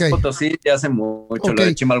de San Luis Potosí, ya hace mucho. Lo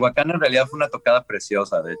de Chimalhuacán en realidad fue una tocada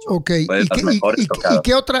preciosa, de hecho. Ok, fue de las mejores tocadas. ¿Y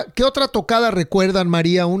qué otra tocada recuerdan,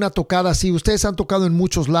 María? Una tocada así. Ustedes han tocado en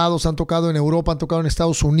muchos lados, han tocado en Europa, han tocado en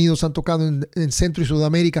Estados Unidos, han tocado en Centro y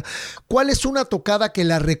Sudamérica. ¿Cuál es una tocada que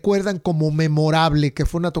la recuerdan como memorable, que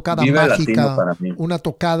fue una tocada Vive mágica, Latino para mí. Una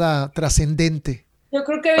tocada trascendente? Yo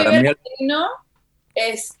creo que Vive Latino.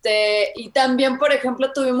 Y también, por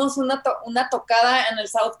ejemplo, tuvimos una tocada en el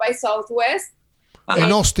South by Southwest. En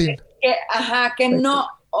Austin. Que no,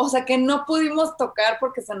 o sea, que no pudimos tocar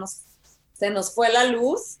porque se nos fue la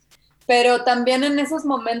luz, pero también en esos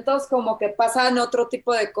momentos como que pasan otro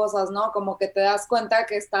tipo de cosas, ¿no? Como que te das cuenta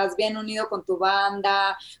que estás bien unido con tu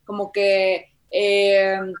banda, como que,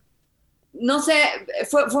 no sé,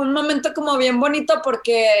 fue un momento como bien bonito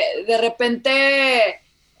porque de repente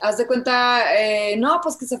haz de cuenta, no,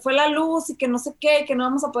 pues que se fue la luz y que no sé qué, y que no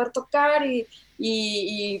vamos a poder tocar y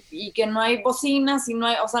que no hay bocinas y no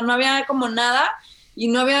hay, o sea, no había como nada y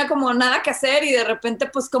no había como nada que hacer y de repente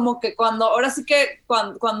pues como que ahora sí que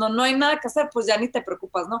cuando no hay nada que hacer pues ya ni te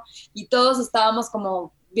preocupas, ¿no? Y todos estábamos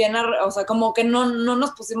como bien, o sea, como que no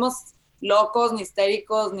nos pusimos locos, ni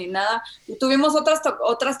histéricos, ni nada. Y tuvimos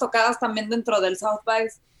otras tocadas también dentro del South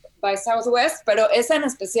by Southwest, pero esa en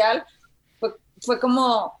especial fue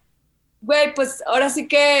como, güey, pues ahora sí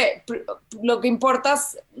que lo que importa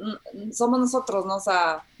somos nosotros,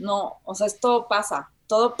 ¿no? O sea, esto pasa,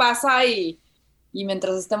 todo pasa y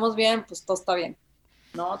mientras estemos bien, pues todo está bien,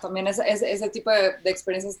 ¿no? También ese tipo de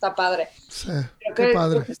experiencia está padre. Sí, creo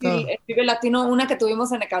padre. Que sí, el Vive Latino, una que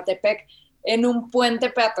tuvimos en Ecatepec, en un puente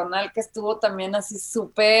peatonal que estuvo también así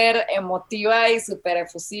súper emotiva y súper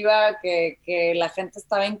efusiva, que la gente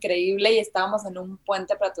estaba increíble y estábamos en un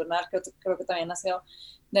puente peatonal que creo que también ha sido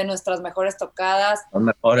de nuestras mejores tocadas. Las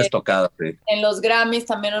mejores tocadas, sí. En los Grammys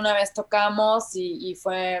también una vez tocamos y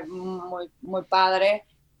fue muy, muy padre.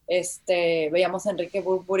 Veíamos a Enrique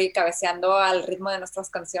Bunbury cabeceando al ritmo de nuestras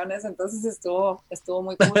canciones, entonces estuvo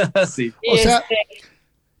muy cool. Sí. O sea,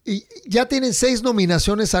 y ya tienen 6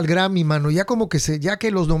 nominaciones al Grammy, mano. Ya como que ya que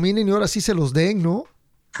los nominen y ahora sí se los den, ¿no?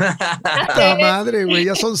 ¡Puta madre, güey!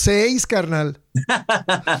 Ya son 6, carnal.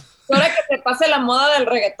 Ahora que se pase la moda del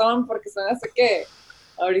reggaetón, porque se me hace que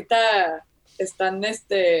ahorita están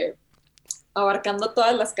abarcando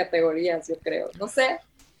todas las categorías, yo creo. No sé.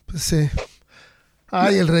 Pues sí.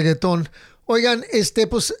 Ay, el reggaetón. Oigan,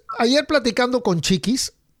 pues ayer platicando con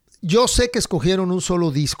Chiquis, yo sé que escogieron un solo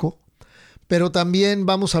disco, pero también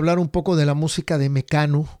vamos a hablar un poco de la música de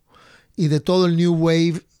Mecano y de todo el New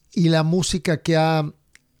Wave y la música que ha,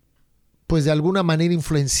 pues de alguna manera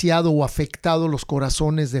influenciado o afectado los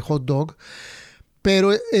corazones de Hot Dog.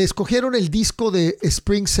 Pero escogieron el disco de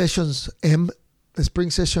Spring Session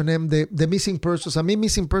M de Missing Persons. A mí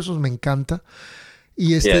Missing Persons me encanta.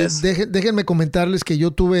 Y déjenme comentarles que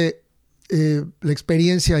yo tuve la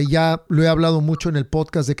experiencia, y ya lo he hablado mucho en el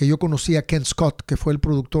podcast, de que yo conocí a Ken Scott, que fue el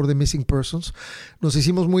productor de Missing Persons. Nos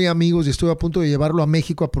hicimos muy amigos y estuve a punto de llevarlo a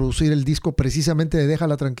México a producir el disco precisamente de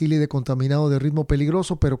Déjala Tranquila y de Contaminado de Ritmo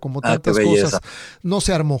Peligroso, pero como tantas cosas no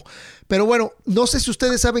se armó. Pero bueno, no sé si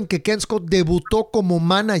ustedes saben que Ken Scott debutó como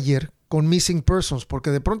manager con Missing Persons,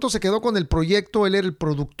 porque de pronto se quedó con el proyecto, él era el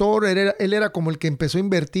productor, él era como el que empezó a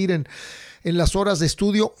invertir en las horas de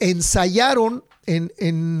estudio. Ensayaron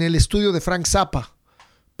en el estudio de Frank Zappa,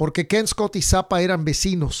 porque Ken Scott y Zappa eran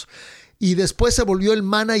vecinos, y después se volvió el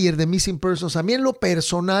manager de Missing Persons. A mí en lo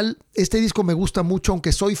personal este disco me gusta mucho,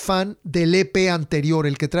 aunque soy fan del EP anterior,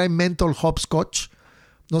 el que trae Mental Hopscotch.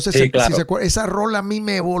 No sé si se acuerdan. Esa rola a mí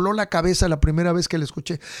me voló la cabeza la primera vez que la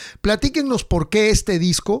escuché. Platíquenos por qué este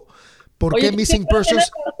disco, por qué Missing Persons.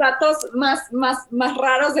 Es los datos más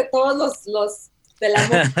raros de todos los de la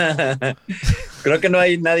música. Creo que no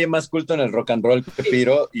hay nadie más culto en el rock and roll que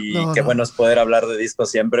Piro, y qué bueno es poder hablar de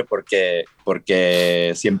discos siempre,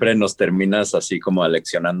 porque siempre nos terminas así como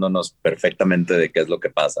aleccionándonos perfectamente de qué es lo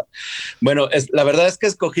que pasa. Bueno, la verdad es que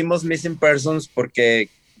escogimos Missing Persons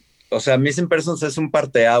porque, o sea, Missing Persons es un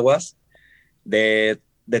parteaguas de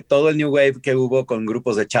todo el New Wave que hubo con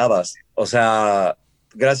grupos de chavas. O sea,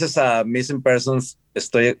 gracias a Missing Persons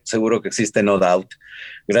estoy seguro que existe No Doubt.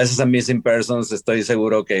 Gracias a Missing Persons estoy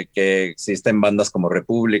seguro que existen bandas como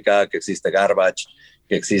República, que existe Garbage,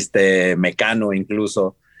 que existe Mecano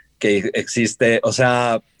incluso, que existe, o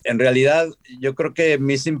sea, en realidad yo creo que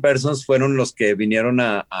Missing Persons fueron los que vinieron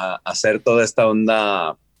a hacer toda esta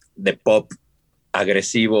onda de pop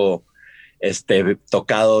agresivo,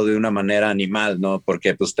 tocado de una manera animal, ¿no?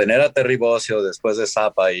 Porque pues tener a Terry Bozzio después de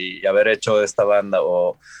Zappa y haber hecho esta banda,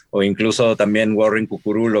 o incluso también Warren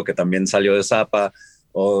Cucurulo, que también salió de Zappa,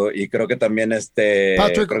 y creo que también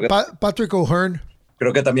Patrick O'Hearn.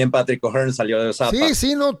 Creo que también Patrick O'Hearn salió de Zappa.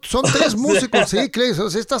 Sí, no, son 3 músicos, sí, Clay, o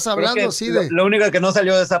sea, estás hablando así de... Lo único que no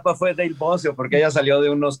salió de Zappa fue Dale Bozzio, porque ella salió de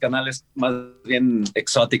unos canales más bien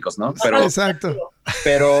exóticos, ¿no? Pero, exacto.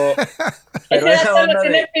 Pero esa onda lo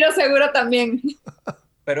tiene Piro seguro también.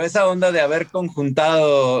 Pero esa onda de haber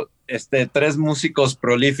conjuntado 3 músicos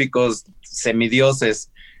prolíficos, semidioses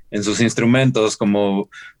en sus instrumentos, como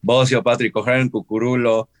Bozzio, Patrick O'Hearn,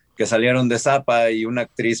 Cucurulo, que salieron de Zappa, y una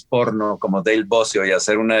actriz porno como Dale Bozzio, y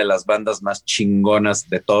hacer una de las bandas más chingonas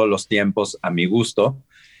de todos los tiempos, a mi gusto,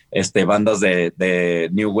 bandas de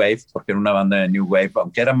New Wave, porque era una banda de New Wave,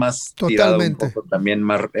 aunque era más tirado un poco, también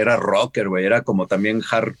más, era rocker, güey, era como también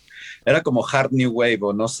hard, era como hard New Wave,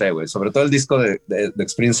 o no sé, güey, sobre todo el disco de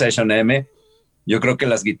Spring Session M. Yo creo que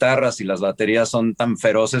las guitarras y las baterías son tan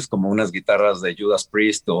feroces como unas guitarras de Judas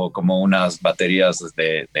Priest o como unas baterías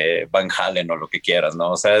de Van Halen o lo que quieras,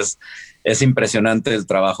 ¿no? O sea, es impresionante el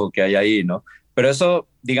trabajo que hay ahí, ¿no? Pero eso,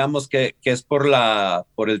 digamos que es por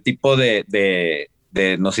el tipo de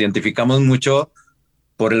nos identificamos mucho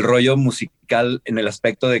por el rollo musical, en el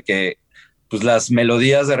aspecto de que pues las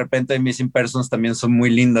melodías de repente de Missing Persons también son muy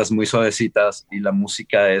lindas, muy suavecitas, y la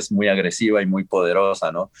música es muy agresiva y muy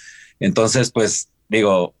poderosa, ¿no? Entonces, pues,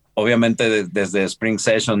 digo, obviamente desde Spring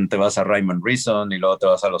Session te vas a Rhyme and Reason y luego te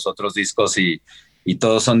vas a los otros discos y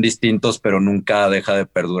todos son distintos, pero nunca deja de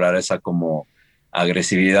perdurar esa como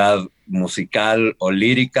agresividad musical o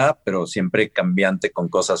lírica, pero siempre cambiante, con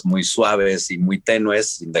cosas muy suaves y muy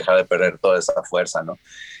tenues, sin dejar de perder toda esa fuerza, ¿no?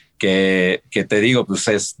 Que te digo,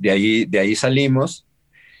 pues de ahí salimos.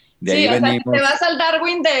 De ahí venimos. Sea, te vas al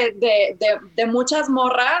Darwin de muchas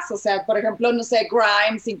morras, o sea, por ejemplo, no sé,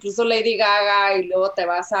 Grimes, incluso Lady Gaga, y luego te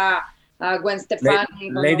vas a Gwen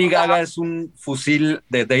Stefani. Lady Gaga es un fusil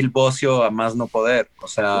de Dale Bozzio a más no poder, o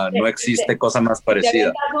sea, no existe cosa más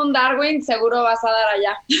parecida. Si te un Darwin, seguro vas a dar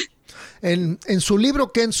allá. En su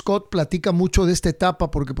libro, Ken Scott platica mucho de esta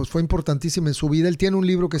etapa porque pues fue importantísima en su vida. Él tiene un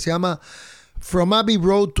libro que se llama From Abbey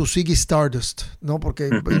Road to Ziggy Stardust, ¿no?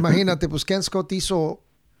 Porque imagínate, pues Ken Scott hizo...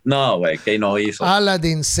 No, güey, que no hizo.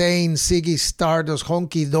 Aladdin Sane, Ziggy Stardust,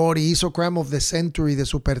 Honky Dory, hizo Crime of the Century de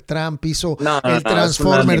Supertramp, hizo el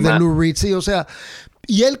Transformer de Lou Reed, sí, o sea,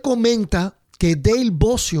 y él comenta que Dale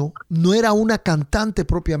Bozzio no era una cantante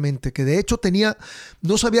propiamente, que de hecho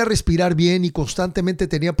no sabía respirar bien y constantemente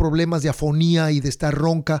tenía problemas de afonía y de estar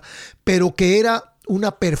ronca, pero que era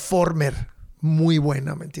una performer muy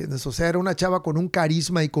buena, ¿me entiendes? O sea, era una chava con un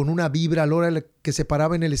carisma y con una vibra a la hora que se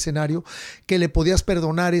paraba en el escenario, que le podías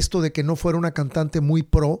perdonar esto de que no fuera una cantante muy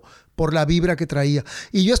pro por la vibra que traía.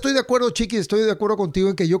 Y yo estoy de acuerdo, Chiqui, estoy de acuerdo contigo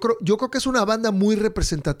en que yo creo que es una banda muy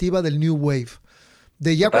representativa del New Wave.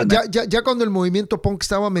 De ya cuando el movimiento punk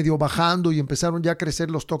estaba medio bajando y empezaron ya a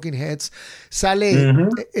crecer los Talking Heads, sale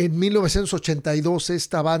en 1982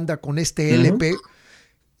 esta banda con este LP.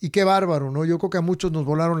 Y qué bárbaro, ¿no? Yo creo que a muchos nos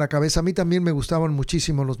volaron la cabeza. A mí también me gustaban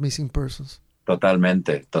muchísimo los Missing Persons.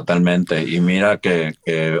 Totalmente. Y mira que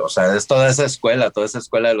o sea, es toda esa escuela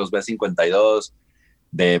de los B-52,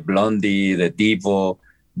 de Blondie, de Devo,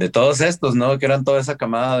 de todos estos, ¿no? Que eran toda esa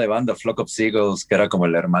camada de banda, Flock of Seagulls, que era como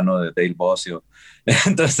el hermano de Dale Bozzio.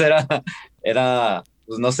 Entonces era,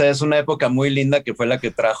 pues no sé, es una época muy linda que fue la que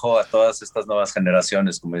trajo a todas estas nuevas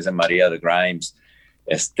generaciones, como dice María, de Grimes,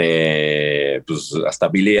 pues hasta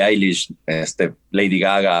Billie Eilish, Lady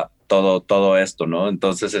Gaga, todo esto, ¿no?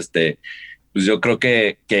 Entonces, pues yo creo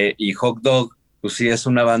que y Hot Dog, pues sí es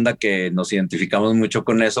una banda que nos identificamos mucho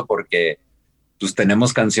con eso, porque pues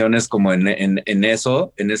tenemos canciones como en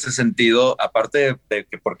ese sentido, aparte de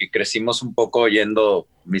que porque crecimos un poco oyendo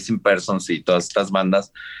Missing Persons y todas estas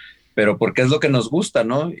bandas, pero porque es lo que nos gusta,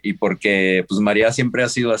 ¿no? Y porque pues María siempre ha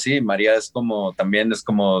sido así. María también es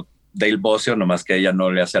como Dale Bozzio, nomás que ella no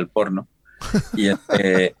le hace al porno. Y a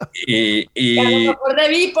lo mejor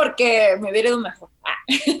debí porque me hubiera ido mejor.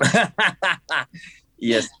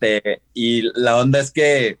 Y la onda es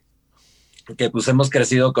que pues hemos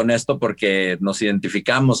crecido con esto porque nos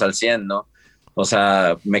identificamos al 100, ¿no? O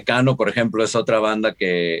sea, Mecano, por ejemplo, es otra banda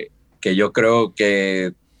que yo creo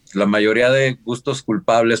que la mayoría de gustos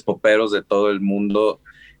culpables poperos de todo el mundo,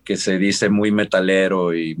 que se dice muy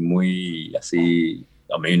metalero y muy así,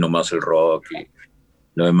 a mí nomás el rock y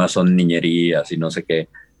lo demás son niñerías y no sé qué.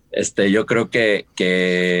 Yo creo que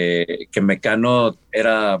Mecano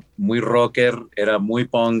era muy rocker, era muy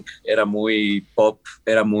punk, era muy pop,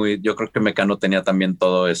 yo creo que Mecano tenía también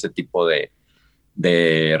todo ese tipo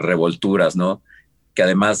de revolturas, ¿no? Que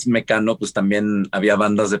además Mecano, pues también había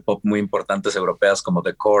bandas de pop muy importantes europeas como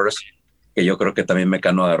The Corrs, que yo creo que también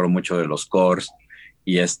Mecano agarró mucho de los Corrs.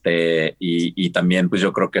 Y también, pues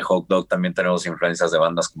yo creo que Hot Dog también tenemos influencias de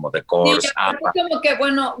bandas como The Corrs. Sí, como que,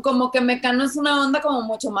 bueno, como que Mecano es una onda como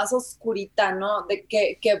mucho más oscurita, ¿no? De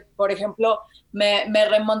que por ejemplo, me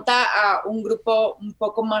remonta a un grupo un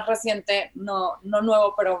poco más reciente, no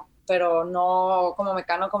nuevo, pero no como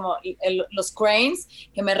Mecano, como los Cranes,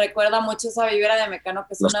 que me recuerda mucho esa vibra de Mecano,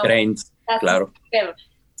 que es los una Cranes, claro.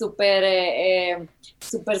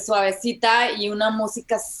 Súper suavecita y una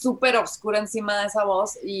música súper oscura encima de esa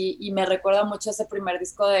voz y me recuerda mucho ese primer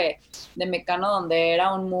disco de Mecano, donde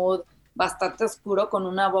era un mood bastante oscuro con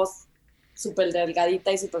una voz súper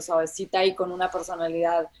delgadita y súper suavecita y con una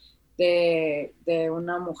personalidad de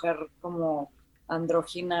una mujer como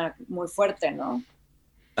andrógina muy fuerte, ¿no?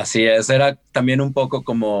 Así es, era también un poco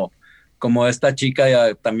como esta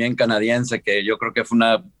chica también canadiense, que yo creo que fue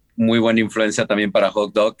una muy buena influencia también para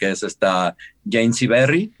Hot Dog, que es esta Jane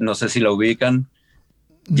Siberry, no sé si la ubican.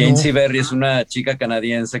 Jane Siberry es una chica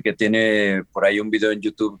canadiense que tiene por ahí un video en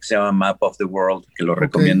YouTube que se llama Map of the World, que lo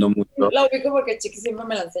recomiendo mucho. La ubico porque Chiqui siempre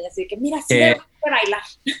me la enseña, así que mira, sí debo bailar.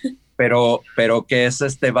 Pero que es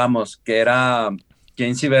que era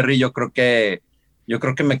Jane Siberry, yo creo que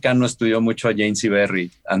Mecano estudió mucho a Jane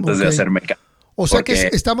Siberry antes de hacer Mecano. O sea que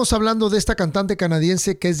estamos hablando de esta cantante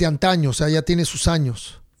canadiense que es de antaño, o sea, ya tiene sus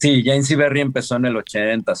años. Sí, Jane Siberry empezó en el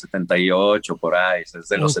 80, 78, por ahí, es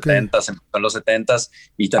de los 70, empezó en los 70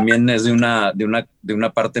 y también es de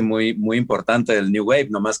una parte muy, muy importante del New Wave,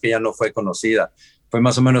 nomás que ya no fue conocida. Fue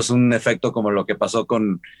más o menos un efecto como lo que pasó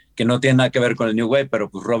que no tiene nada que ver con el New Wave, pero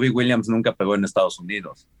pues Robbie Williams nunca pegó en Estados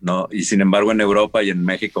Unidos, ¿no? Y sin embargo en Europa y en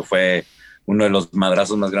México fue uno de los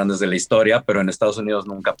madrazos más grandes de la historia, pero en Estados Unidos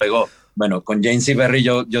nunca pegó. Bueno, con Jane Siberry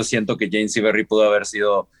yo siento que Jane Siberry pudo haber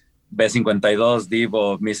sido B52,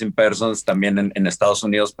 Divo, Missing Persons también en Estados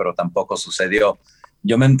Unidos, pero tampoco sucedió.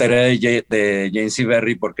 Yo me enteré de Jane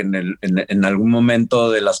Siberry porque en algún momento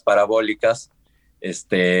de las parabólicas,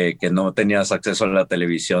 que no tenías acceso a la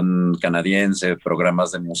televisión canadiense,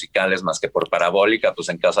 programas de musicales más que por parabólica, pues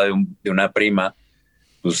en casa de una prima,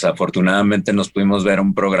 pues afortunadamente nos pudimos ver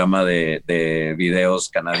un programa de videos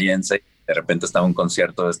canadiense. De repente estaba un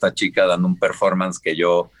concierto de esta chica dando un performance que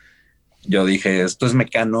yo dije, esto es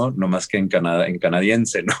Mecano, nomás que en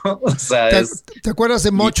canadiense, ¿no? O sea, ¿Te acuerdas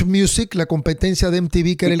de Much Music, la competencia de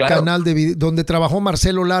MTV, que era el canal donde trabajó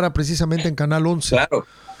Marcelo Lara precisamente en Canal 11? Claro,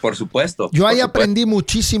 por supuesto. Yo ahí aprendí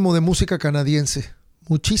muchísimo de música canadiense.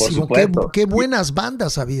 Muchísimo. Qué buenas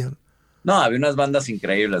bandas habían. No, había unas bandas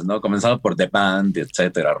increíbles, ¿no? Comenzando por The Band,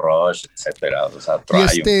 etcétera, Rush, etcétera. O sea,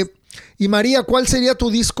 y María, ¿cuál sería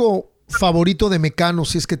tu disco favorito de Mecano,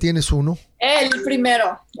 si es que tienes uno? El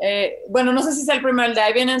primero. Bueno, no sé si es el primero, el de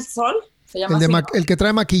Ahí viene el sol. Se llama el que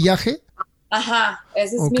trae maquillaje. Ajá,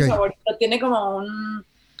 ese es mi favorito. Tiene como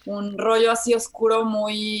un rollo así oscuro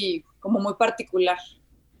muy particular.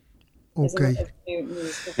 Okay.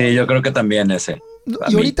 Sí, yo creo que también ese.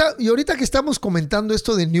 Y ahorita que estamos comentando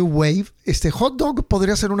esto de New Wave, Hot Dog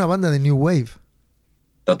podría ser una banda de New Wave.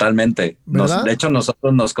 Totalmente. De hecho,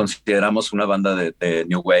 nosotros nos consideramos una banda de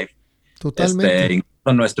New Wave. Totalmente.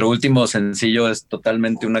 Incluso nuestro último sencillo es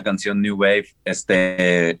totalmente una canción New Wave.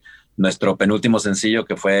 Nuestro penúltimo sencillo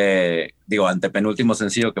antepenúltimo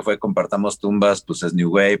sencillo que fue Compartamos Tumbas, pues es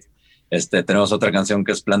New Wave. Tenemos otra canción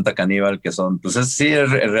que es Planta Caníbal, que son, pues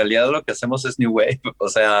en realidad lo que hacemos es New Wave, o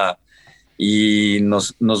sea, y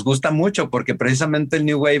nos gusta mucho porque precisamente el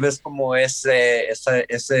New Wave es como esa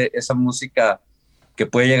música que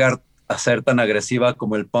puede llegar a ser tan agresiva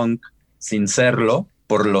como el punk sin serlo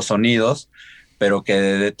por los sonidos, pero que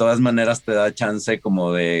de todas maneras te da chance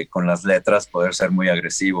como de con las letras poder ser muy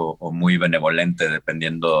agresivo o muy benevolente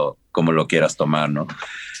dependiendo cómo lo quieras tomar, ¿no?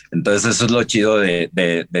 Entonces eso es lo chido del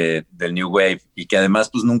New Wave y que además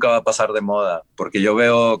pues nunca va a pasar de moda, porque yo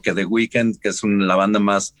veo que The Weeknd, que es la banda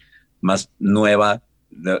más nueva,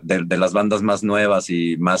 de las bandas más nuevas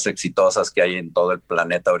y más exitosas que hay en todo el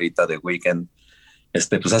planeta ahorita, The Weeknd,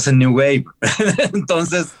 pues hacen New Wave.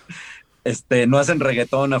 Entonces, no hacen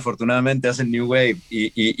reggaetón, afortunadamente hacen New Wave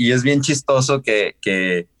y es bien chistoso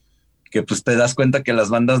que que pues te das cuenta que las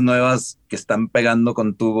bandas nuevas que están pegando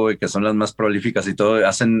con tubo y que son las más prolíficas y todo,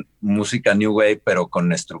 hacen música New Wave, pero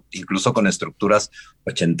incluso con estructuras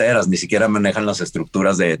ochenteras, ni siquiera manejan las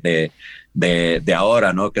estructuras de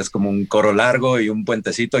ahora, ¿no? Que es como un coro largo y un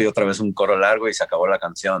puentecito y otra vez un coro largo y se acabó la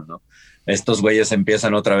canción, ¿no? Estos güeyes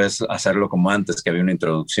empiezan otra vez a hacerlo como antes, que había una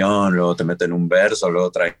introducción, luego te meten un verso,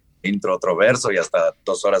 luego trae intro, otro verso y hasta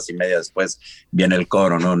 2 horas y media después viene el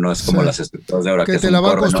coro, ¿no? No es como las estructuras de ahora. Que te la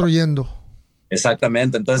van construyendo. ¿No?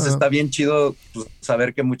 Exactamente, entonces está bien chido pues,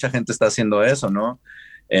 saber que mucha gente está haciendo eso, ¿no?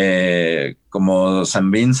 Como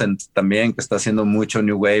San Vincent también, que está haciendo mucho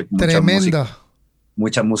New Wave,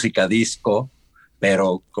 mucha música disco,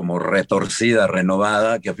 pero como retorcida,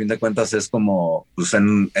 renovada, que a fin de cuentas es como, pues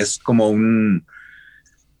es como un...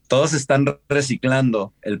 Todos están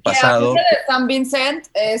reciclando el pasado. De San Vincent,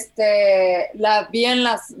 la vi en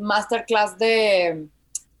las masterclass de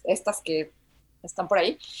estas que están por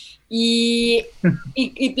ahí, y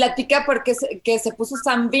platica porque que se puso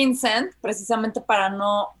San Vincent precisamente para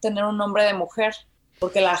no tener un nombre de mujer,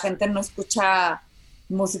 porque la gente no escucha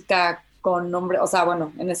música con nombre, o sea,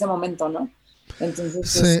 bueno, en ese momento, ¿no? Entonces,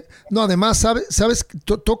 sí. No, además, ¿sabes?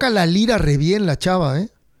 Toca la lira re bien la chava, ¿eh?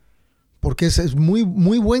 Porque es muy,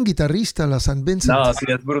 muy buen guitarrista, la San Vincent. No, sí,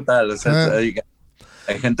 es brutal. O sea, hay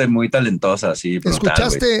gente muy talentosa, sí.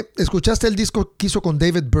 Brutal, ¿Escuchaste el disco que hizo con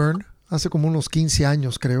David Byrne? Hace como unos 15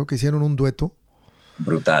 años, creo, que hicieron un dueto.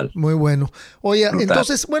 Brutal. Muy bueno. Oye,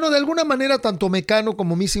 entonces, bueno, de alguna manera, tanto Mecano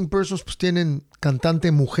como Missing Persons pues tienen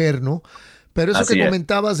cantante mujer, ¿no? Pero eso que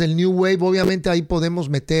comentabas del New Wave, obviamente ahí podemos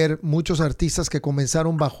meter muchos artistas que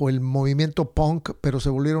comenzaron bajo el movimiento punk, pero se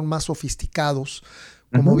volvieron más sofisticados.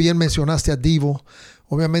 Como bien mencionaste a Divo,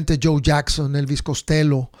 obviamente Joe Jackson, Elvis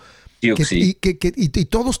Costello, y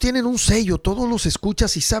todos tienen un sello, todos los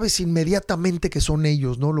escuchas y sabes inmediatamente que son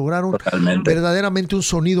ellos, ¿no? Lograron verdaderamente un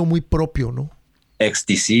sonido muy propio, ¿no?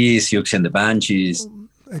 XTC, Siouxsie and the Banshees.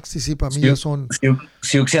 XTC para mí ya son...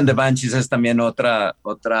 Siouxsie and the Banshees es también otro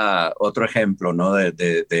ejemplo, ¿no?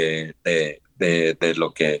 De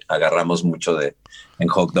lo que agarramos mucho en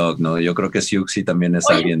Hot Dog, ¿no? Yo creo que Siouxsie también es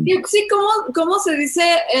alguien... Siouxsie, ¿cómo se dice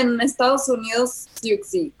en Estados Unidos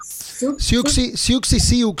Siouxsie? Siouxsie.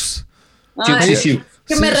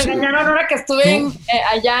 Que me regañaron ahora que estuve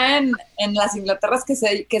allá en las Inglaterras que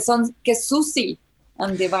es Susie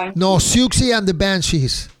and the Banshees. No, Siouxsie and the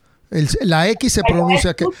Banshees. La X se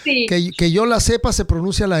pronuncia, que yo la sepa se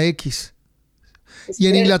pronuncia la X. ¿Y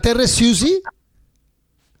en Inglaterra es Susie?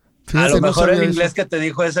 Fíjate, a lo mejor el inglés que te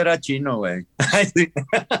dijo ese era chino, güey. Es que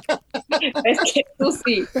tú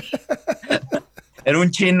sí. Era un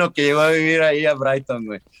chino que llegó a vivir ahí a Brighton,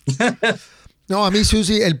 güey. No, a mí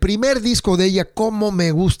Susie, el primer disco de ella, cómo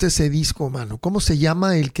me gusta ese disco, mano. ¿Cómo se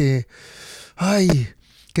llama el que... Ay,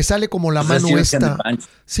 que sale como la mano esta?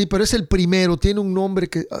 Sí, pero es el primero, tiene un nombre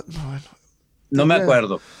que... No me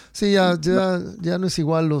acuerdo. Sí, ya no es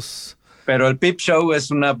igual los... Pero el Peep Show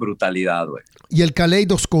es una brutalidad, güey. Y el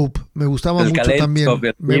Kaleidoscope, me gustaba mucho también.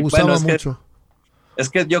 Me gustaba mucho. Es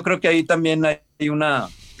que yo creo que ahí también hay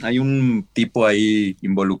un tipo ahí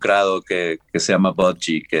involucrado que se llama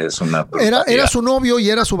Budgie, que es una... Era su novio y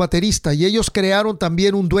era su baterista, y ellos crearon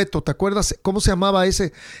también un dueto. ¿Te acuerdas cómo se llamaba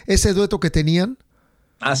ese dueto que tenían?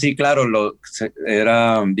 Ah, sí, claro. No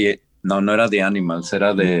era The Animals,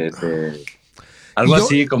 era de algo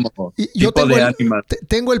así como yo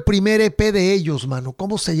tengo el primer EP de ellos, mano.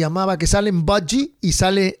 ¿Cómo se llamaba? Que salen Budgie y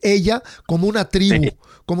sale ella como una tribu,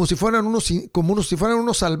 como si fueran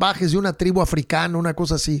unos salvajes de una tribu africana, una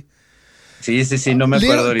cosa así. Sí, no me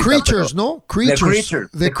acuerdo ahorita. Creatures, ¿no?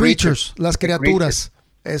 The Creatures, las criaturas.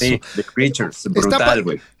 Eso. Sí, The Creatures, brutal,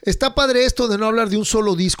 güey. Está padre esto de no hablar de un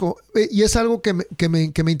solo disco, y es algo que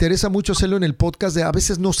me interesa mucho hacerlo en el podcast, de a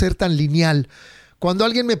veces no ser tan lineal. Cuando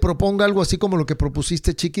alguien me proponga algo así como lo que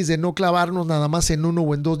propusiste, Chiquis, de no clavarnos nada más en uno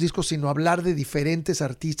o en dos discos, sino hablar de diferentes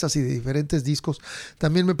artistas y de diferentes discos,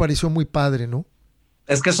 también me pareció muy padre, ¿no?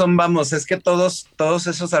 Es que todos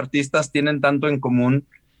esos artistas tienen tanto en común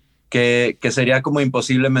que sería como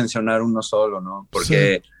imposible mencionar uno solo, ¿no?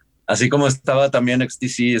 Porque así como estaba también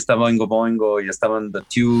XTC, estaba Oingo Boingo, y estaban The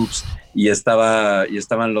Tubes, y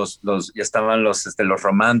estaban los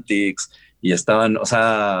Romantics, y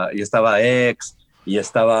estaba X, y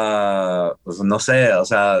estaba, pues no sé, o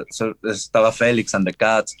sea, estaba Felix and the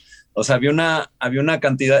Cats. O sea, había una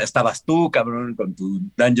cantidad, estabas tú, cabrón, con tu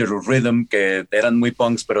Dangerous Rhythm, que eran muy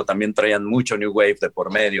punks, pero también traían mucho New Wave de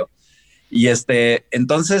por medio. Y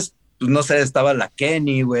entonces, pues no sé, estaba la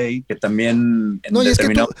Kenny, güey, que también en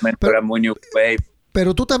determinado momento era muy New Wave.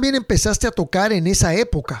 Pero tú también empezaste a tocar en esa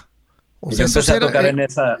época. O Yo sea, empecé a tocar en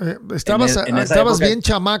esa estabas época. bien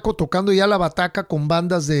chamaco tocando ya la bataca con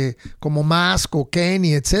bandas de como Mask o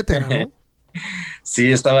Kenny, etcétera, ¿no?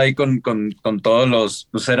 Sí, estaba ahí con todos los,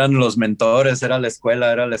 pues eran los mentores, era la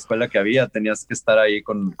escuela que había, tenías que estar ahí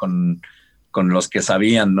con los que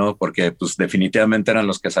sabían, ¿no? Porque pues definitivamente eran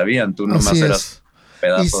los que sabían, tú nomás Así eras es. un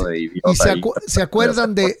pedazo de idiota. ¿Se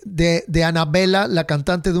acuerdan de Anabela, la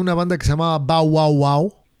cantante de una banda que se llamaba Bow Wow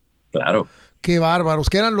Wow? Claro. Qué bárbaros,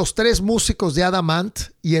 que eran los 3 músicos de Adamant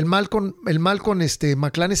y el Malcolm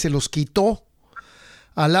McLaren se los quitó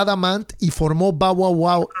al Adamant y formó Bow Wow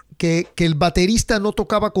Wow, que el baterista no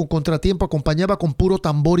tocaba con contratiempo, acompañaba con puro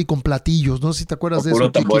tambor y con platillos. No sé si te acuerdas Con de eso.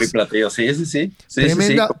 Puro tambor Chiquis. y platillos, sí.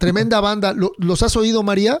 Tremenda banda. ¿Los has oído,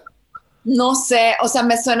 María? No sé, o sea,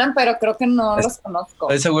 me suenan, pero creo que no los conozco.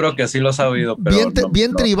 Estoy seguro que sí los ha oído, pero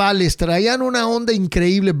bien tribales, traían una onda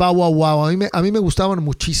increíble, Bow Wow Wow. A mí me gustaban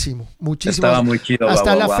muchísimo. Estaba muy chido.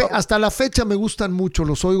 Hasta la fecha me gustan mucho,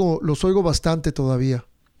 los oigo bastante todavía.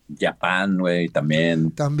 Japan, güey,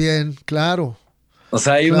 también. También, claro. O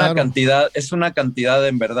sea, hay una cantidad, es una cantidad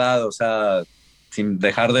en verdad, o sea, sin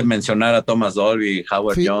dejar de mencionar a Thomas Dolby,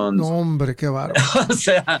 Howard Jones. No, hombre, qué bárbaro. O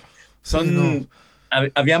sea,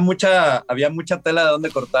 había mucha tela de donde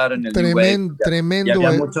cortar en el tremendo. Y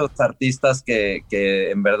había muchos artistas que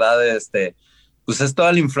en verdad, pues es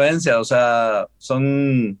toda la influencia, o sea,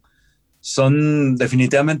 son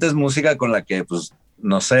definitivamente es música con la que, pues,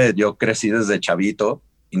 no sé, yo crecí desde chavito,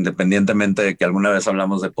 independientemente de que alguna vez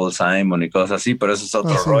hablamos de Paul Simon y cosas así, pero eso es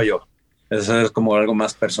otro rollo. Eso es como algo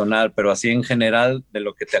más personal, pero así en general, de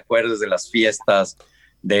lo que te acuerdes de las fiestas,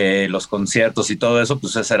 de los conciertos y todo eso,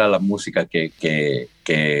 pues esa era la música que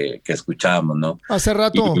escuchábamos, ¿no? Hace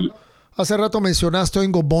rato mencionaste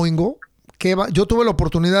Oingo Boingo. Yo tuve la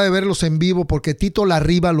oportunidad de verlos en vivo porque Tito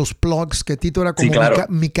Larriba, los Plugs, que Tito era como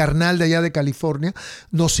mi carnal de allá de California,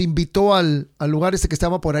 nos invitó al lugar que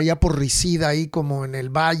estaba por allá por Risida, ahí como en el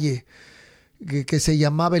valle, que se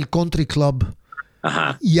llamaba el Country Club.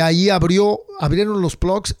 Ajá. Y ahí abrieron los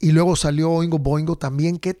Plugs y luego salió Oingo Boingo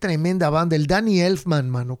también. Qué tremenda banda. El Danny Elfman,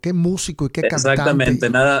 mano. Qué músico y qué cantante. Exactamente.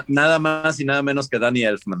 Nada más y nada menos que Danny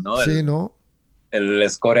Elfman, ¿no? Sí, ¿no? El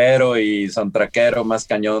escorero y soundtrackero más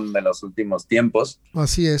cañón de los últimos tiempos.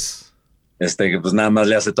 Así es. Que pues nada más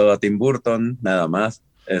le hace todo a Tim Burton, nada más.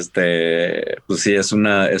 Pues sí, es un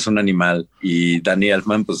animal. Y Danny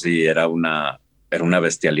Elfman, pues sí, era una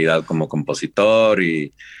bestialidad como compositor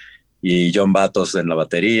y John Batos en la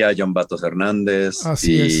batería, John Batos Hernández.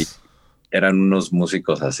 Así es. Eran unos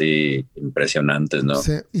músicos así impresionantes, ¿no?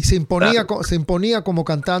 Sí. Y se imponía como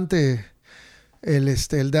cantante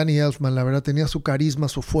el Danny Elfman, la verdad, tenía su carisma,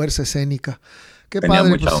 su fuerza escénica. Qué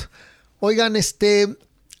padre. Pues, oigan,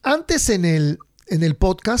 antes en el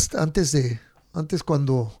podcast, antes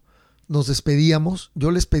cuando nos despedíamos, yo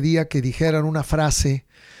les pedía que dijeran una frase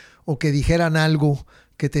o que dijeran algo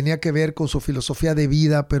que tenía que ver con su filosofía de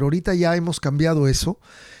vida, pero ahorita ya hemos cambiado eso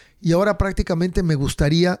y ahora prácticamente me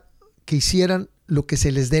gustaría que hicieran lo que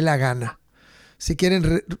se les dé la gana. Si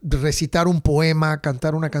quieren recitar un poema,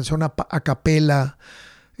 cantar una canción a capela,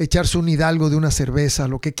 echarse un hidalgo de una cerveza,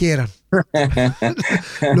 lo que quieran.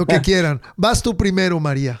 Lo que quieran. Vas tú primero,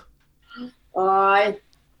 María. Ay,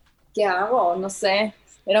 ¿qué hago? No sé.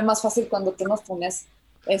 Era más fácil cuando tú nos pones.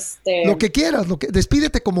 Lo que quieras,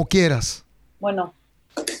 despídete como quieras. Bueno,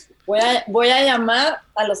 voy a llamar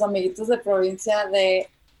a los amiguitos de provincia de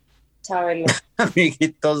Chabelo.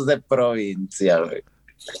 Amiguitos de provincia, güey.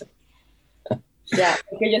 Ya,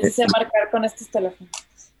 porque yo sí sé marcar con estos teléfonos.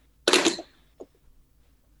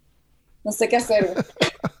 No sé qué hacer.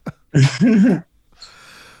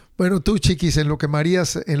 Bueno, tú, Chiquis, en lo que María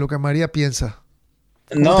piensa.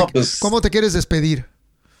 ¿Cómo te quieres despedir?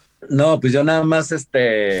 No, pues yo nada más, pues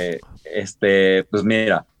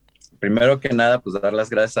mira, primero que nada, pues dar las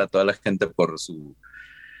gracias a toda la gente por su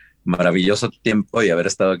maravilloso tiempo y haber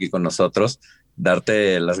estado aquí con nosotros.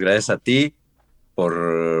 Darte las gracias a ti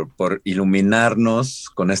por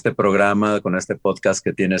iluminarnos con este programa, con este podcast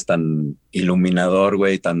que tienes tan iluminador,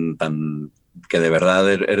 güey, tan que de verdad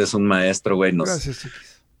eres un maestro, güey. Gracias,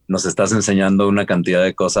 Chiquis. Nos estás enseñando una cantidad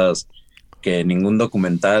de cosas que ningún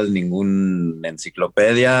documental, ninguna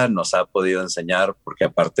enciclopedia nos ha podido enseñar, porque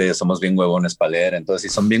aparte somos bien huevones para leer.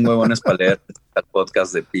 Entonces, si son bien huevones para leer el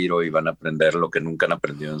podcast de Piro y van a aprender lo que nunca han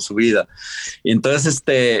aprendido en su vida. Y entonces,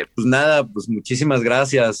 pues nada, pues muchísimas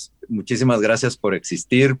gracias por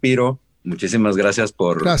existir, Piro. Muchísimas gracias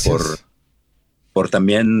por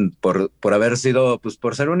también, por haber sido, pues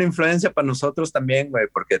por ser una influencia para nosotros también, güey,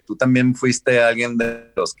 porque tú también fuiste alguien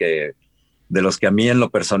de los que a mí en lo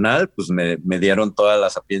personal, pues me dieron toda la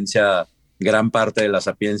sapiencia gran parte de la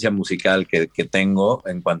sapiencia musical que tengo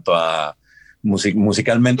en cuanto a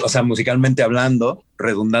musicalmente, o sea, musicalmente hablando,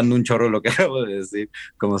 redundando un chorro lo que acabo de decir,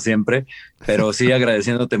 como siempre, pero sí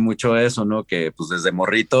agradeciéndote mucho eso, ¿no? Que pues desde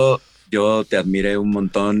morrito yo te admiré un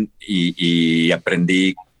montón y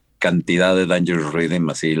aprendí cantidad de Dangerous Rhythm,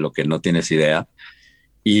 así lo que no tienes idea.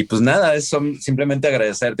 Y pues nada, es simplemente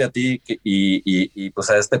agradecerte a ti y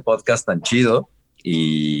pues a este podcast tan chido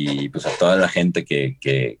y pues a toda la gente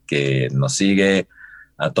que nos sigue,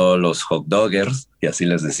 a todos los hot doggers, que así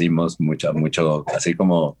les decimos, mucho, así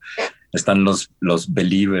como están los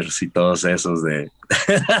believers y todos esos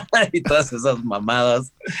y todas esas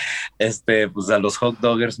mamadas. Pues a los hot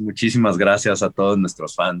doggers, muchísimas gracias a todos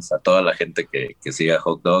nuestros fans, a toda la gente que sigue a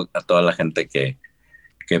Hot Dog, a toda la gente que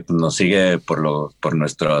nos sigue por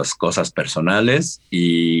nuestras cosas personales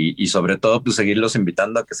y sobre todo pues seguirlos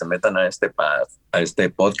invitando a que se metan a este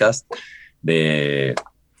podcast de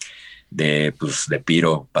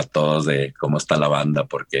Piro para todos, de cómo está la banda,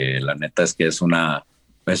 porque la neta es que es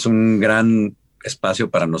un gran espacio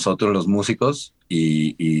para nosotros los músicos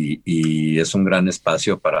y es un gran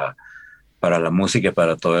espacio para la música y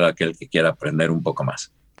para todo aquel que quiera aprender un poco más.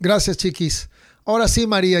 Gracias, chiquis. Ahora sí,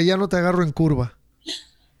 María, ya no te agarro en curva.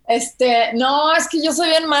 No, es que yo soy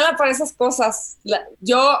bien mala para esas cosas.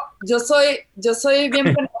 Yo soy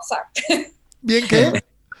bien penosa. ¿Bien qué?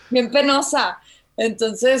 Bien penosa.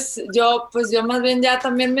 Entonces, yo más bien ya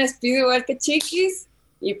también me despido igual que Chiquis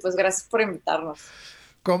y pues gracias por invitarnos.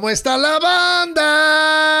 ¿Cómo está la banda?